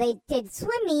while they did swim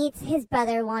meets, his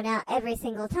brother won out every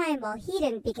single time, while he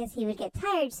didn't because he would get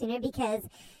tired sooner because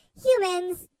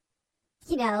humans,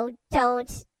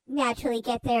 don't naturally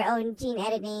get their own gene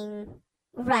editing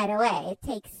right away. It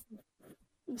takes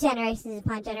generations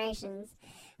upon generations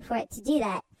for it to do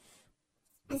that.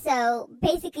 So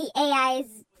basically AI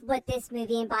is what this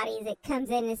movie embodies. It comes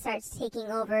in and starts taking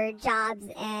over jobs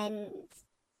and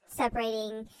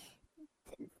separating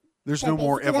There's no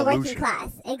more the working evolution.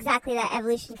 class. Exactly, that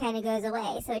evolution kind of goes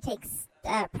away. So it takes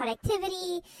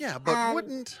productivity, Yeah, but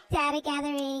wouldn't data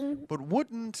gathering,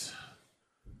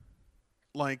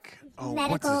 like what's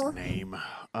medical. his name?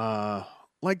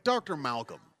 Like Dr.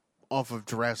 Malcolm off of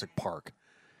Jurassic Park.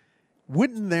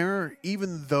 Wouldn't there,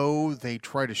 even though they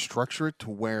try to structure it to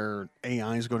where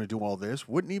AI is going to do all this,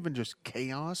 wouldn't even just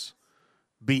chaos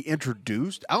be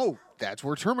introduced? Oh, that's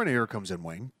where Terminator comes in,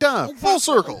 Wayne. Duh, full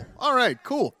circle. All right,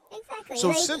 cool. Exactly.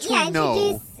 So since we know,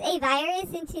 introduce a virus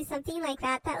into something like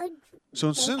that would.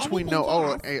 so since we everything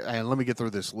know, chaos. and let me get through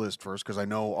this list first because I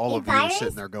know all A of you are virus?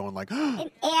 sitting there going like, An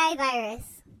AI virus.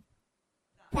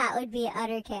 That would be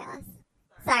utter chaos.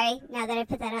 Sorry, now that I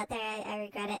put that out there, I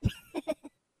regret it.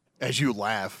 as you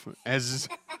laugh, as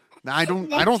I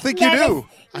don't think you do.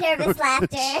 Nervous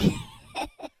laughter.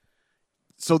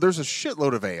 So there's a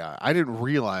shitload of AI. I didn't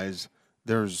realize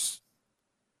there's.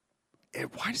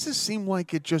 Why does this seem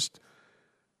like it just?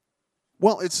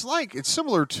 Well, it's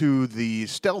similar to the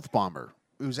stealth bomber.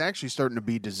 It was actually starting to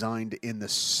be designed in the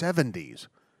 70s,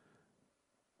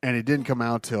 and it didn't come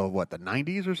out till what, the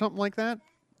 90s or something like that.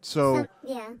 So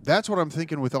yeah. that's what I'm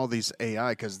thinking with all these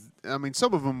AI, because I mean,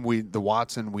 some of them the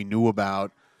Watson we knew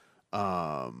about,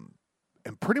 and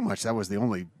pretty much that was the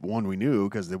only one we knew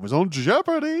because it was on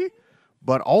Jeopardy.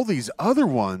 But all these other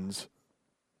ones,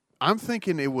 I'm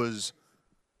thinking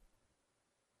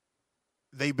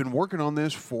they've been working on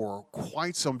this for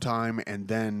quite some time, and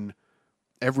then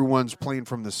everyone's playing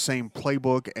from the same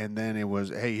playbook, and then it was,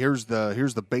 hey, here's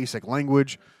the basic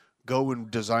language. Go and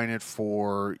design it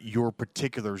for your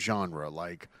particular genre,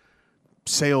 like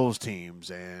sales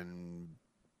teams and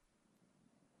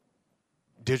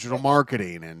digital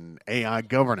marketing and AI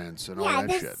governance and all Yeah, that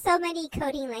there's shit. so many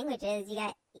coding languages. You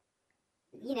got,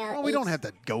 Well, we don't have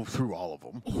to go through all of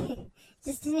them.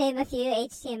 just to name a few: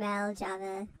 HTML,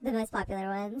 Java, the most popular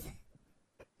ones.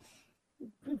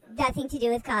 Nothing to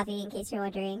do with coffee, in case you're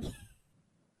wondering.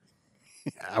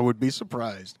 I would be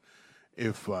surprised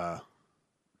if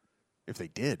they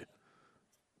did.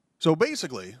 So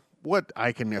basically,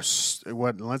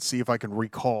 let's see if I can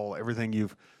recall everything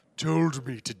you've told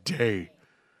me today.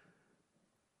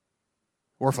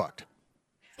 We're fucked.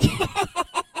 I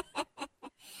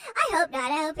hope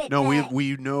not. I hope it. No,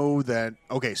 we know that.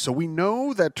 Okay, so we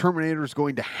know that Terminator is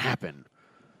going to happen.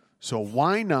 So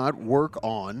why not work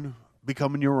on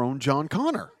becoming your own John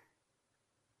Connor?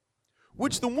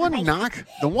 Which the one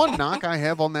knock I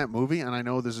have on that movie, and I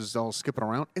know this is all skipping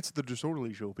around, it's the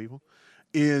Disorderly Show, people,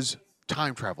 is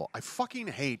time travel. I fucking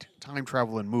hate time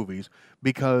travel in movies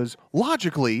because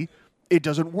logically it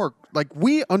doesn't work. Like,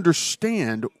 we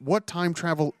understand what time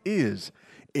travel is.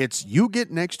 It's you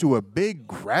get next to a big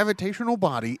gravitational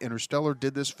body. Interstellar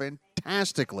did this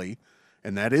fantastically,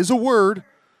 and that is a word,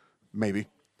 maybe.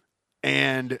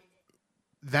 And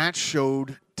that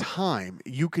showed time.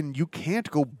 You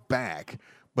can't go back,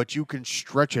 but you can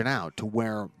stretch it out to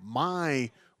where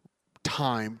my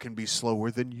time can be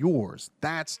slower than yours.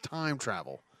 That's time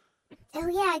travel. Oh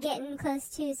yeah, getting close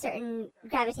to certain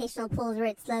gravitational pulls where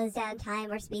it slows down time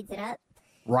or speeds it up.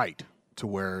 Right. To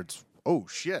where it's, oh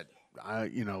shit.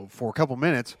 For a couple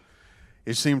minutes,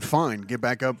 it seemed fine. Get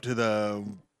back up to the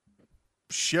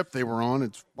ship they were on.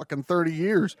 It's fucking 30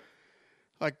 years.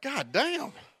 Like, god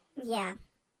damn. Yeah.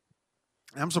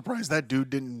 I'm surprised that dude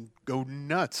didn't go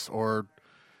nuts. Or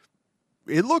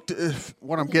it looked.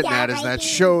 What I'm getting at is that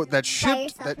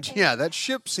that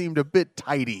ship seemed a bit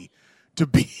tidy to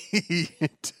be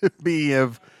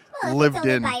lived it's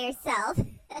only in by yourself.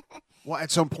 Well,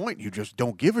 at some point you just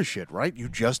don't give a shit, right? You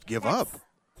just give up.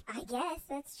 I guess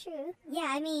that's true. Yeah,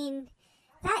 I mean,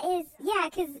 that is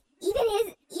because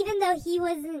even though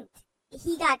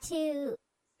he got to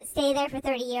stay there for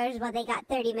 30 years while they got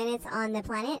 30 minutes on the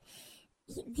planet.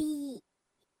 The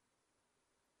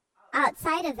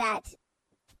outside of that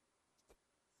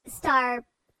star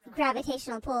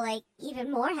gravitational pull, like,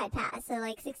 even more had passed. So,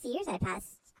 like, 60 years had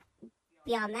passed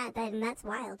beyond that. Then that's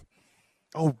wild.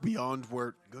 Oh, beyond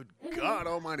where, good God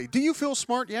almighty. Do you feel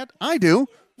smart yet? I do.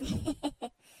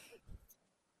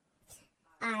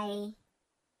 I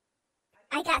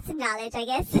got some knowledge, I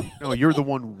guess. No, you're the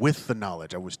one with the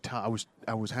knowledge. I was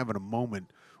having a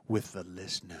moment with the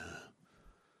listener.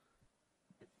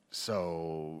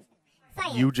 So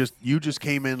Science. you just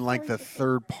came in like the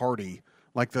third party,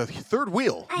 like the third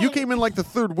wheel. You came in like the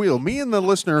third wheel. Me and the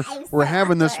listener I'm were so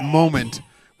having this awkward. moment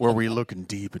where we looking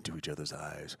deep into each other's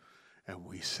eyes, and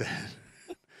we said,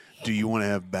 "Do you want to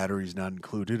have batteries not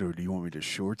included, or do you want me to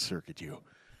short circuit you?"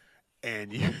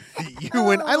 And you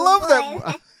went, "I love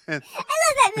that." I love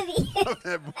that movie.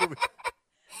 that movie.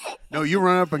 No, you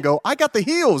run up and go, "I got the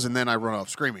heels," and then I run off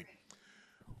screaming.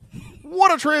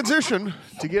 What a transition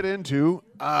to get into.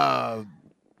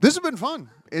 This has been fun.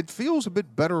 It feels a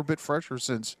bit better, a bit fresher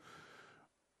since,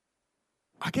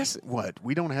 I guess,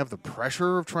 we don't have the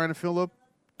pressure of trying to fill up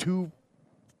too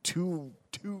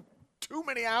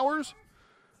many hours?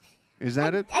 Is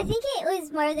that it? I think it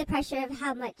was more the pressure of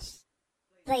how much,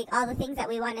 like, all the things that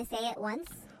we want to say at once.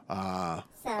 So,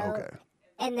 Okay.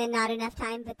 and then not enough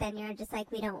time, but then you're just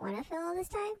like, we don't want to fill all this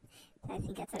time. So I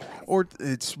think that's what it was. Or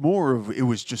it's more of, it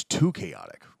was just too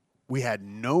chaotic. We had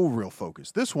no real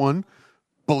focus. This one,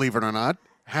 believe it or not,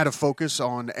 had a focus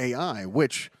on AI,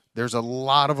 which there's a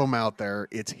lot of them out there.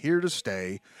 It's here to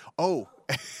stay. Oh,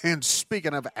 and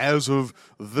speaking of, as of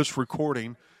this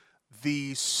recording,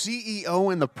 the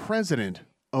CEO and the president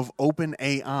of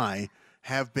OpenAI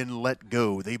have been let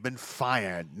go. They've been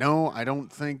fired. No, I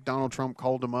don't think Donald Trump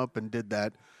called him up and did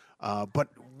that. But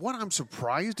what I'm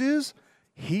surprised is,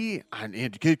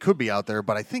 it could be out there,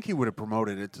 but I think he would have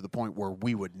promoted it to the point where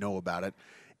we would know about it,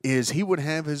 is he would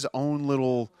have his own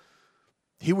little,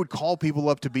 he would call people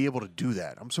up to be able to do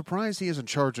that. I'm surprised he isn't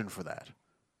charging for that.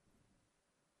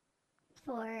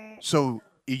 So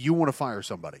you want to fire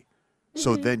somebody.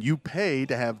 So then you pay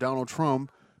to have Donald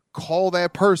Trump call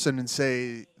that person and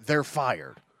say they're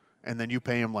fired. And then you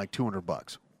pay him like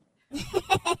 $200.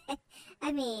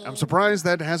 I mean, I'm surprised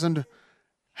that hasn't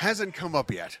come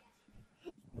up yet.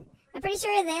 I'm pretty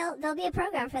sure there'll be a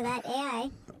program for that AI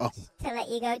to let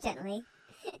you go gently.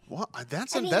 Well,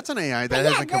 that's I mean, an AI but that yeah,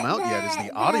 hasn't come out yet. Is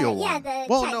the audio one?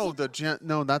 Well,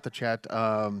 not the chat.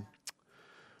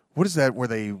 What is that? Where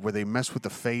they mess with the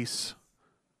face?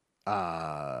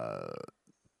 The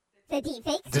deep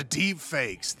fakes. The deep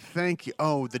fakes. Thank you.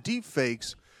 Oh, the deep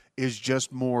fakes is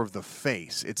just more of the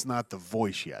face. It's not the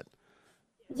voice yet.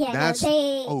 Yeah, That's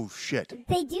no, shit.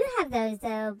 they do have those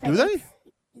though. But Do they?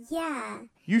 Yeah.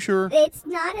 You sure? It's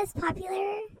not as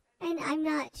popular, and I'm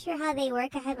not sure how they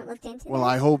work. I haven't looked into Well, that.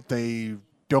 I hope they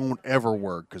don't ever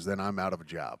work, because then I'm out of a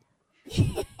job.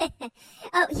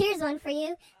 Oh, here's one for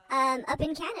you. Up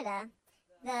in Canada,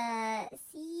 the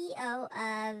CEO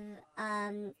of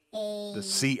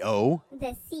The CO?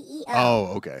 the CEO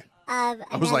Oh, okay. of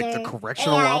I was like, the another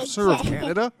correctional AI officer of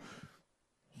Canada?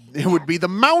 It would be the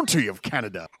Mountie of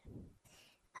Canada.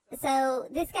 So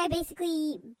this guy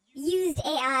basically used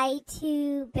AI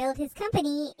to build his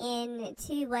company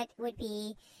into what would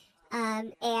be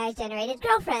AI-generated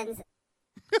girlfriends.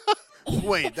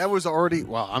 Wait, that was already...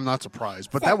 Well, I'm not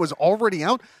surprised, but So- that was already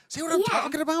out? See what I'm Yeah.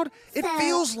 talking about? It So-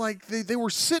 feels like they were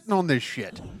sitting on this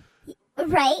shit.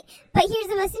 Right, but here's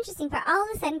the most interesting part. All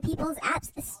of a sudden, people's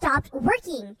apps stopped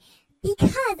working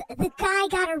because the guy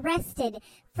got arrested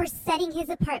for setting his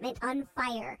apartment on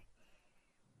fire.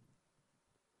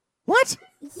 What?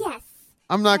 Yes.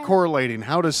 I'm not correlating.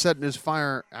 How does setting his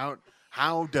fire out...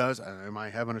 How does... Am I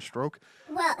having a stroke?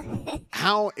 Well,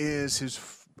 How is his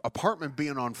apartment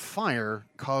being on fire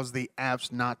cause the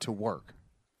apps not to work?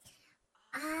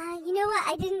 you know what?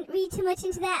 I didn't read too much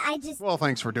into that. I just Well,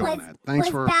 thanks for doing was, that.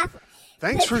 Thanks was for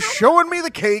The title- showing me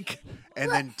the cake and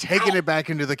Well, then taking I- it back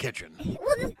into the kitchen.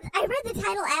 Well, I read the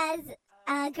title as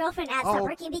 "Girlfriend Apps Oh. Not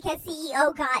Working" because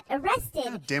CEO got arrested.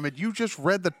 God damn it! You just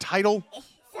read the title.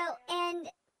 So, and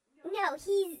no,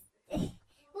 he's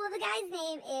well. The guy's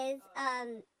name is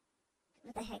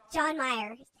what the heck, John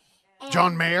Mayer. And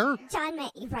John Mayer. John Mayer,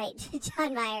 right?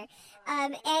 John Mayer.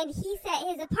 And he set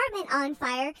his apartment on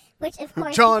fire, which of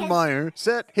course John because Mayer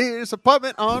set his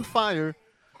apartment on fire.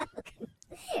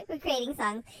 we're creating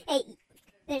songs. Hey,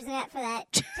 there's an app for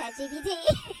that. ChatGPT.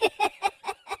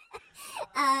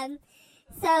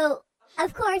 So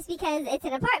of course, because it's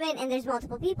an apartment and there's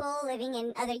multiple people living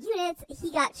in other units,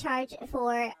 he got charged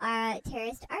for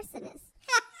terrorist arsonist.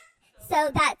 So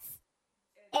that's,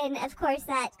 and of course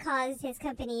that caused his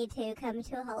company to come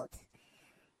to a halt.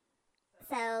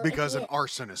 So Because if an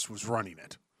arsonist was running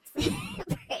it.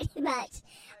 pretty much,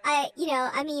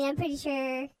 I'm pretty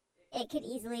sure it could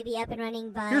easily be up and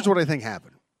running. But Here's what I think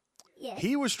happened. yes.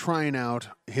 He was trying out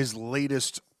his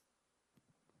latest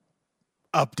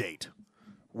update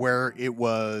where it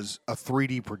was a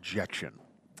 3D projection.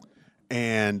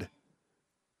 And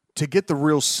to get the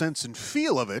real sense and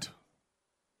feel of it,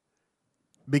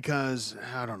 because,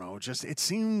 I don't know, just it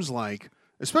seems like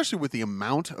especially with the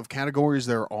amount of categories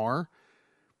there are,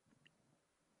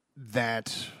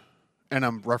 that, and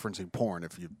I'm referencing porn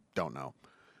if you don't know,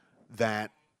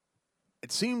 that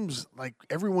it seems like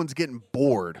everyone's getting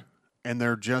bored and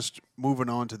they're just moving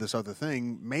on to this other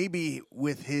thing. Maybe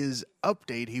with his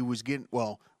update, he was getting,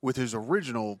 well, with his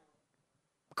original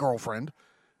girlfriend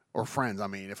or friends. I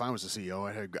mean, if I was the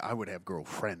CEO, I would have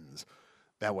girlfriends.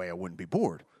 That way I wouldn't be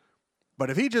bored.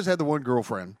 But if he just had the one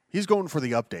girlfriend, he's going for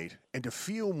the update. And to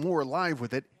feel more alive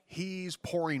with it, he's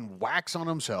pouring wax on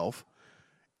himself.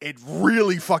 It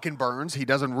really fucking burns. He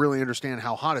doesn't really understand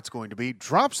how hot it's going to be.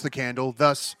 Drops the candle,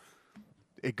 thus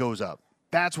it goes up.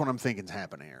 That's what I'm thinking is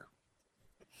happening here.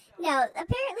 No,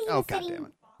 apparently he was God damn setting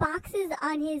it. boxes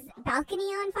on his balcony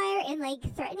on fire and, like,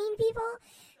 threatening people.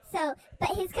 So, but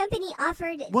his company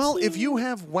offered Well, to... if you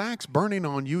have wax burning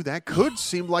on you, that could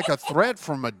seem like a threat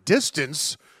from a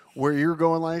distance where you're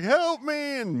going like, help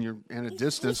me, and you're in a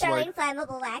distance you throw like...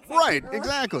 inflammable wax at Right, people.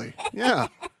 exactly. Yeah.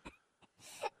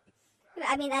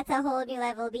 I mean, that's a whole new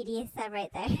level of BDSM right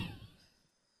there.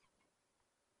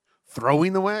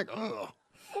 Throwing the wax? Ugh.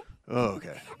 Oh,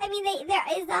 okay. I mean, there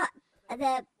is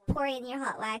the pouring your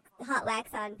hot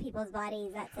wax on people's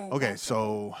bodies. Okay,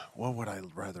 so what would I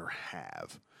rather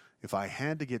have? If I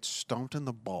had to get stomped in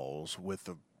the balls with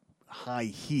a high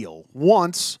heel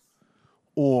once,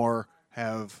 or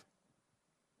have,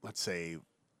 let's say,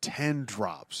 10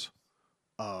 drops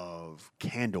of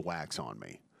candle wax on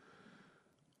me,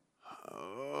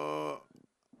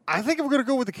 I think I'm going to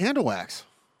go with the candle wax.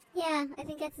 Yeah, I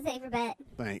think that's a safer bet.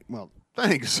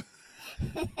 Thanks.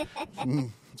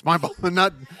 It's my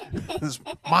it's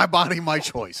my body, my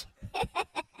choice.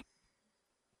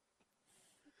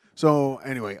 So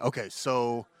anyway, okay.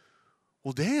 So,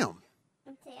 well, damn.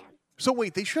 Damn. So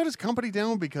wait, they shut his company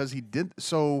down because he did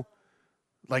so.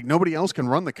 Like nobody else can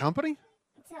run the company.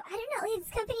 So I don't know. His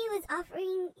company was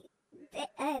offering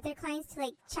their clients to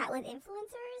like chat with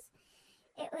influencers.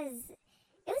 It was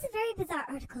a very bizarre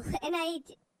article, and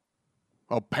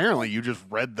Apparently, you just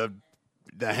read the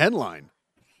headline.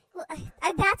 Well,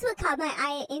 that's what caught my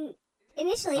eye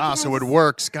initially. So it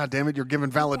works. God damn it, you're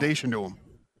giving validation to him.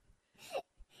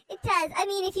 It does. I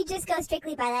mean, if you just go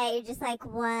strictly by that, you're just like,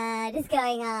 what is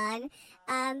going on?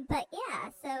 But yeah,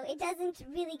 so it doesn't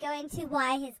really go into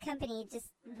why his company just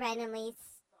randomly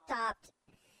stopped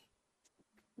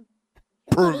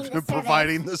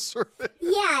providing the service.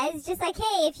 Yeah, it's just like,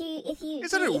 hey, if you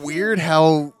Isn't it weird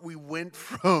how we went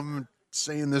from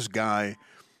saying this guy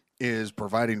is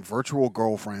providing virtual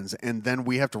girlfriends, and then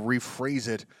we have to rephrase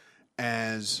it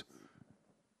as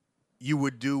you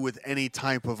would do with any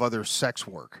type of other sex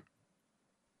work.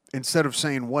 Instead of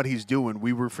saying what he's doing,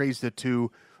 we rephrased it to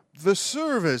the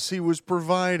service he was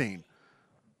providing.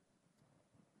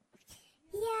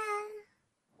 Yeah.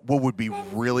 What would be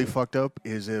really fucked up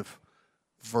is if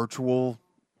virtual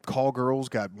call girls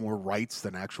got more rights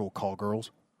than actual call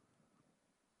girls.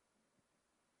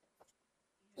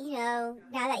 You know,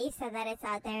 now that you said that, it's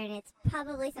out there, and it's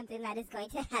probably something that is going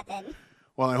to happen.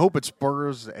 Well, I hope it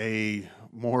spurs a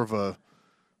more of a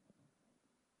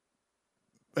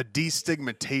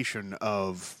destigmatization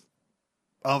of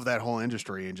that whole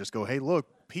industry, and just go, hey, look,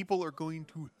 people are going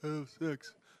to have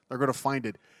sex. They're going to find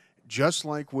it. Just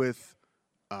like with,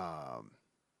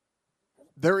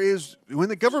 there is when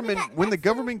the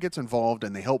government gets involved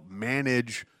and they help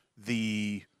manage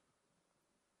the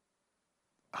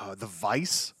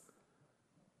vice.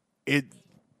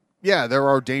 There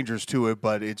are dangers to it,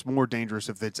 but it's more dangerous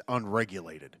if it's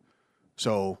unregulated.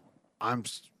 So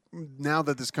now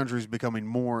that this country is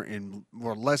becoming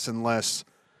less and less.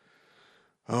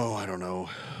 Oh, I don't know.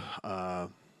 I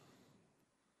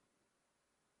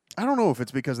don't know if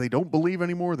it's because they don't believe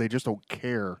anymore. They just don't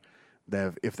care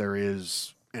that if there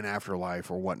is an afterlife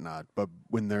or whatnot. But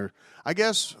when they're, I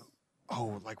guess,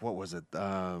 like what was it?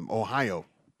 Ohio.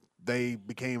 They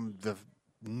became the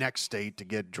next state to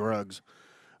get drugs.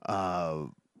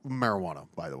 Marijuana,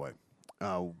 by the way.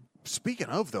 Speaking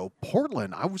of, though,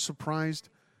 Portland, I was surprised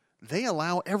they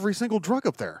allow every single drug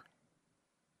up there.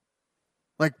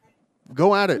 Like,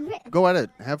 go at it. Go at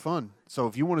it. Have fun. So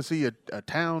if you want to see a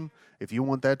town, if you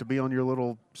want that to be on your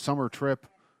little summer trip,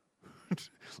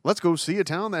 let's go see a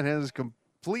town that has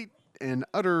complete and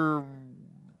utter,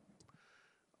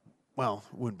 well,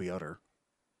 it wouldn't be utter,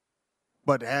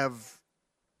 but have,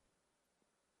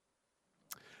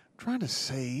 I'm trying to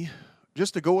say,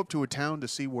 just to go up to a town to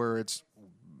see where it's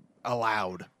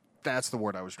allowed. That's the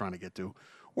word I was trying to get to.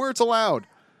 Where it's allowed.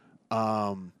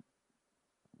 That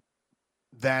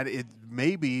it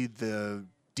may be the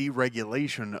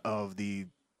deregulation of the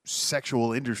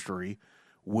sexual industry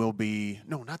will be,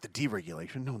 no, not the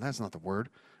deregulation. No, that's not the word.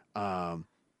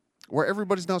 where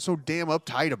everybody's not so damn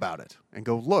uptight about it and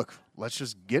go, look, let's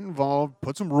just get involved,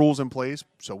 put some rules in place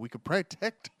so we could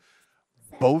protect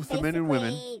So both the men and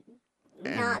women. basically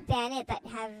not ban it, but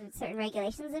have certain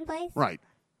regulations in place. Right.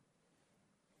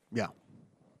 Yeah.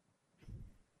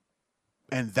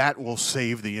 And that will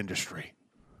save the industry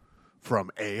from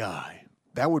AI.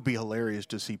 That would be hilarious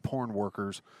to see porn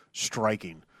workers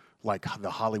striking like the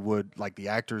Hollywood, like the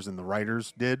actors and the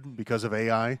writers did because of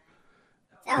AI.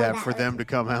 Oh, That that for would- them to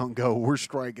come out and go, we're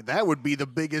striking. That would be the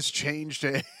biggest change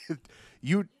to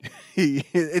you.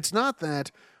 It's not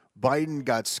that Biden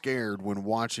got scared when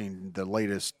watching the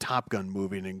latest Top Gun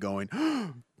movie and going,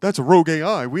 that's a rogue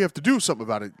AI. We have to do something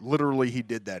about it. Literally, he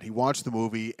did that. He watched the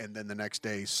movie and then the next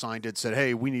day signed it, said,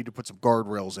 hey, we need to put some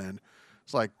guardrails in.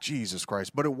 It's like, Jesus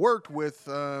Christ. But it worked with,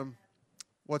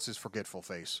 what's his forgetful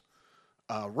face?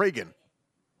 Reagan.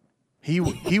 He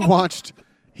watched,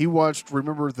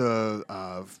 remember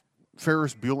the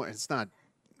Ferris Bueller? It's not,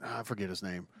 I forget his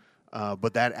name.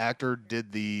 But that actor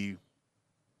did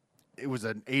it was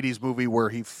an 80s movie where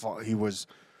he was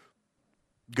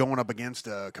going up against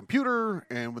a computer,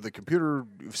 and with the computer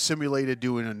simulated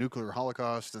doing a nuclear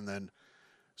holocaust, and then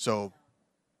so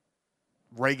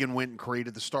Reagan went and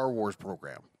created the Star Wars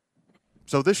program.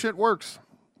 So this shit works.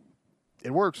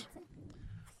 It works.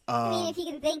 I mean, if you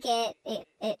can think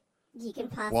it you can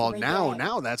possibly. Well, do it.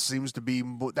 now that seems to be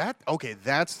that. Okay,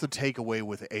 that's the takeaway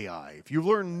with AI. If you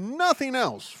learn nothing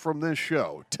else from this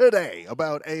show today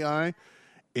about AI,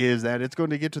 is that it's going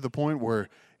to get to the point where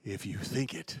if you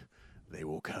think it, they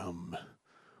will come.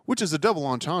 Which is a double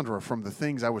entendre from the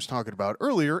things I was talking about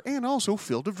earlier, and also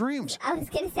Field of Dreams. I was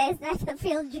gonna say it's not the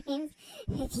Field of Dreams.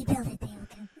 If you build it, they will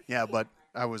come. Yeah, but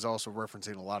I was also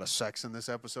referencing a lot of sex in this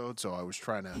episode, so I was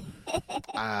trying to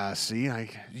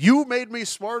you made me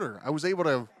smarter. I was able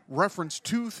to reference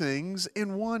two things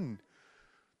in one,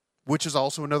 which is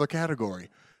also another category.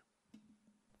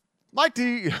 Mike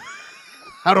D,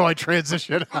 how do I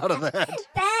transition out of that?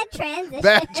 Bad transition.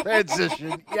 Bad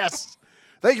transition. Yes.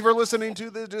 Thank you for listening to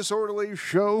the Disorderly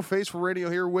Show. Face for Radio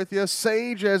here with you.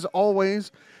 Sage, as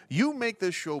always, you make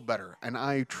this show better, and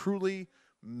I truly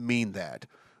mean that.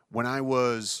 When I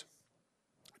was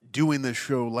doing this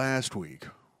show last week,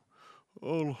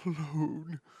 all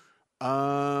alone,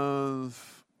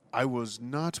 I was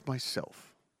not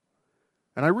myself.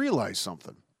 And I realized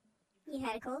something. You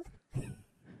had a cold?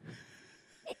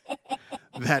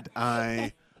 That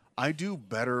I do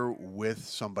better with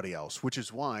somebody else, which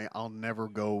is why I'll never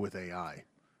go with AI,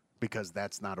 because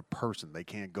that's not a person. They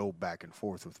can't go back and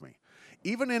forth with me.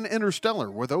 Even in Interstellar,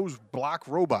 where those block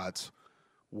robots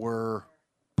were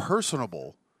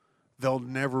personable, they'll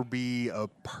never be a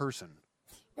person.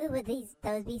 Ooh, would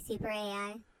those be super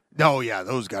AI? No, yeah,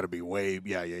 those got to be way,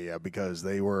 yeah, because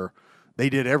they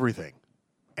did everything.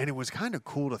 And it was kind of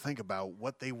cool to think about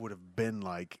what they would have been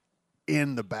like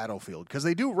in the battlefield, because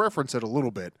they do reference it a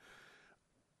little bit.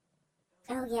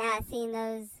 Oh yeah, seeing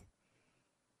those.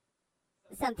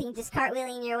 Something just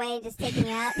cartwheeling your way, just taking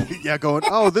you out. Yeah, going,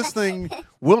 oh, this thing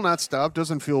will not stop,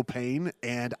 doesn't feel pain,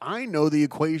 and I know the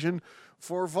equation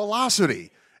for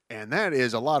velocity, and that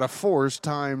is a lot of force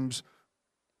times.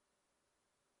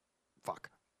 Fuck.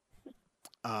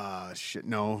 Shit,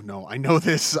 no, I know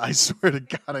this. I swear to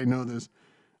God, I know this.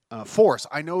 Force.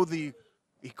 I know the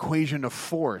equation of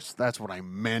force. That's what I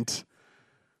meant.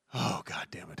 Oh, God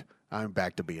damn it. I'm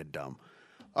back to being dumb.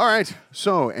 All right.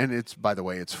 So, and it's, by the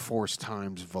way, it's force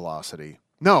times velocity.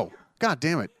 No. God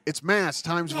damn it. It's mass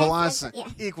times velocity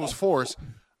equals force.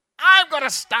 I'm going to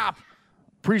stop.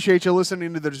 Appreciate you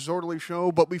listening to the Disorderly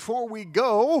Show. But before we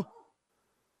go,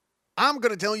 I'm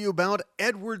going to tell you about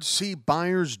Edward C.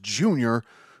 Byers Jr.,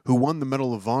 who won the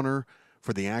Medal of Honor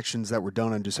for the actions that were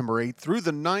done on December 8th through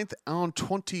the 9th on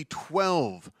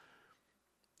 2012.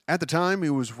 At the time, he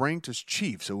was ranked as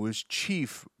chief, so it was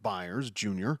Chief Byers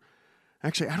Jr.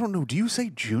 Actually, I don't know. Do you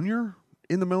say junior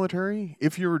in the military?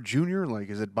 If you're a junior, like,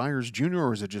 is it Byers Jr.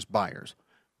 or is it just Byers?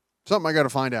 Something I got to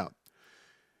find out.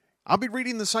 I'll be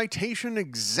reading the citation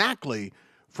exactly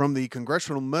from the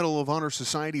Congressional Medal of Honor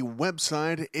Society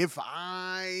website. If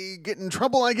I get in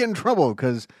trouble, I get in trouble,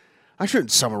 because I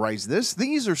shouldn't summarize this.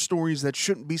 These are stories that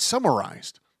shouldn't be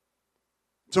summarized.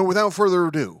 So without further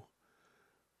ado,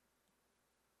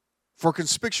 for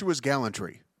conspicuous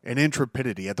gallantry and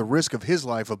intrepidity at the risk of his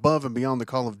life above and beyond the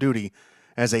call of duty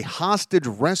as a hostage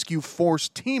rescue force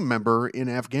team member in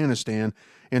Afghanistan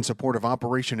in support of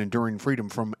Operation Enduring Freedom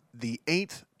from the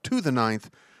 8th to the 9th,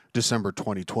 December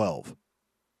 2012.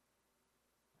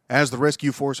 As the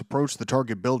rescue force approached the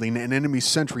target building, an enemy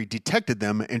sentry detected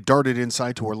them and darted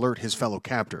inside to alert his fellow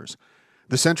captors.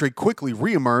 The sentry quickly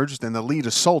reemerged, and the lead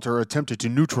assaulter attempted to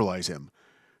neutralize him.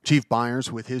 Chief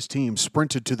Byers, with his team,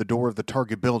 sprinted to the door of the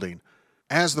target building.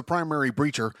 As the primary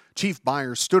breacher, Chief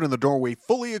Byers stood in the doorway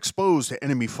fully exposed to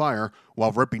enemy fire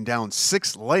while ripping down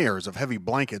 6 layers of heavy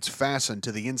blankets fastened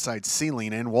to the inside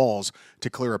ceiling and walls to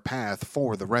clear a path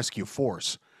for the rescue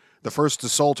force. The first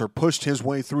assaulter pushed his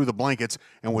way through the blankets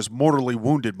and was mortally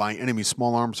wounded by enemy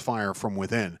small arms fire from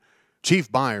within. Chief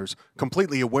Byers,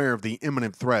 completely aware of the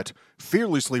imminent threat,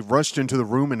 fearlessly rushed into the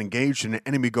room and engaged an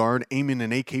enemy guard aiming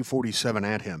an AK-47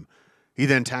 at him. He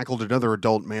then tackled another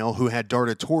adult male who had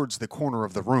darted towards the corner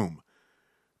of the room.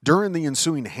 During the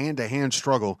ensuing hand-to-hand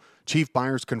struggle, Chief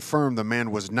Byers confirmed the man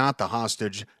was not the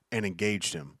hostage and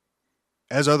engaged him.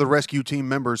 As other rescue team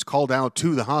members called out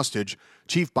to the hostage,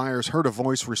 Chief Byers heard a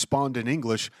voice respond in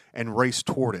English and raced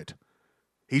toward it.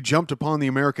 He jumped upon the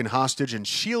American hostage and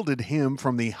shielded him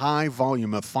from the high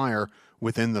volume of fire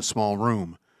within the small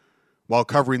room. While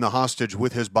covering the hostage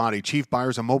with his body, Chief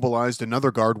Byers immobilized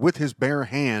another guard with his bare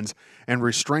hands and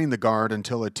restrained the guard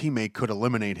until a teammate could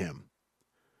eliminate him.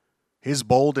 His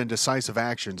bold and decisive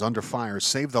actions under fire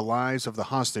saved the lives of the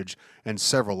hostage and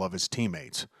several of his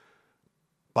teammates.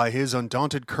 By his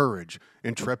undaunted courage,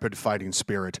 intrepid fighting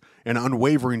spirit, and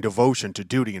unwavering devotion to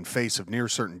duty in face of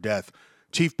near-certain death,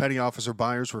 Chief Petty Officer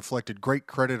Byers reflected great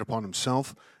credit upon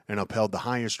himself and upheld the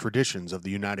highest traditions of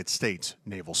the United States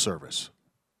Naval Service.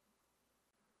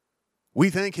 We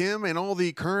thank him and all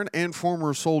the current and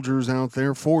former soldiers out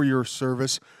there for your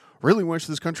service. Really wish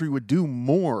this country would do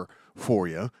more for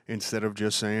you instead of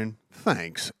just saying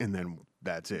thanks and then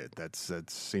that's it. That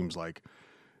seems like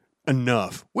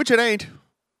enough, which it ain't.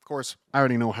 Of course, I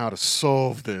already know how to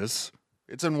solve this.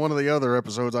 It's in one of the other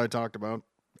episodes I talked about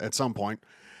at some point.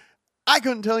 I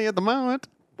couldn't tell you at the moment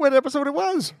what episode it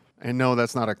was. And no,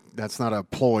 that's not a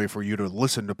ploy for you to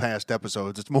listen to past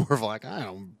episodes. It's more of like, I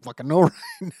don't fucking know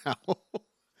right now.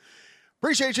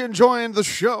 Appreciate you enjoying the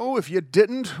show. If you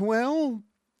didn't, well,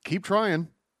 keep trying.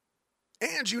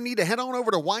 And you need to head on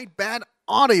over to White Bat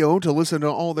Audio to listen to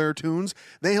all their tunes.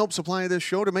 They help supply this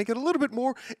show to make it a little bit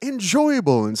more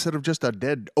enjoyable instead of just a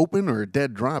dead open or a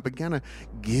dead drop. It kind of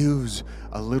gives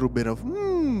a little bit of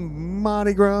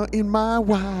Mardi Gras in my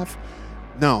wife.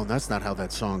 No, that's not how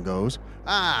that song goes.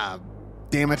 Ah,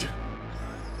 damn it.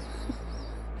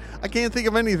 I can't think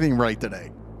of anything right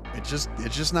today. It's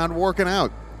just not working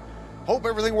out. Hope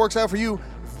everything works out for you.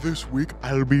 This week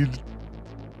I'll be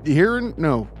hearing,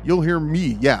 no, you'll hear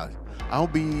me. Yeah, I'll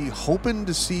be hoping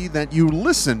to see that you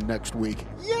listen next week.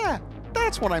 Yeah,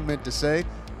 that's what I meant to say.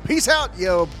 Peace out,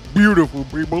 you beautiful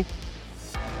people.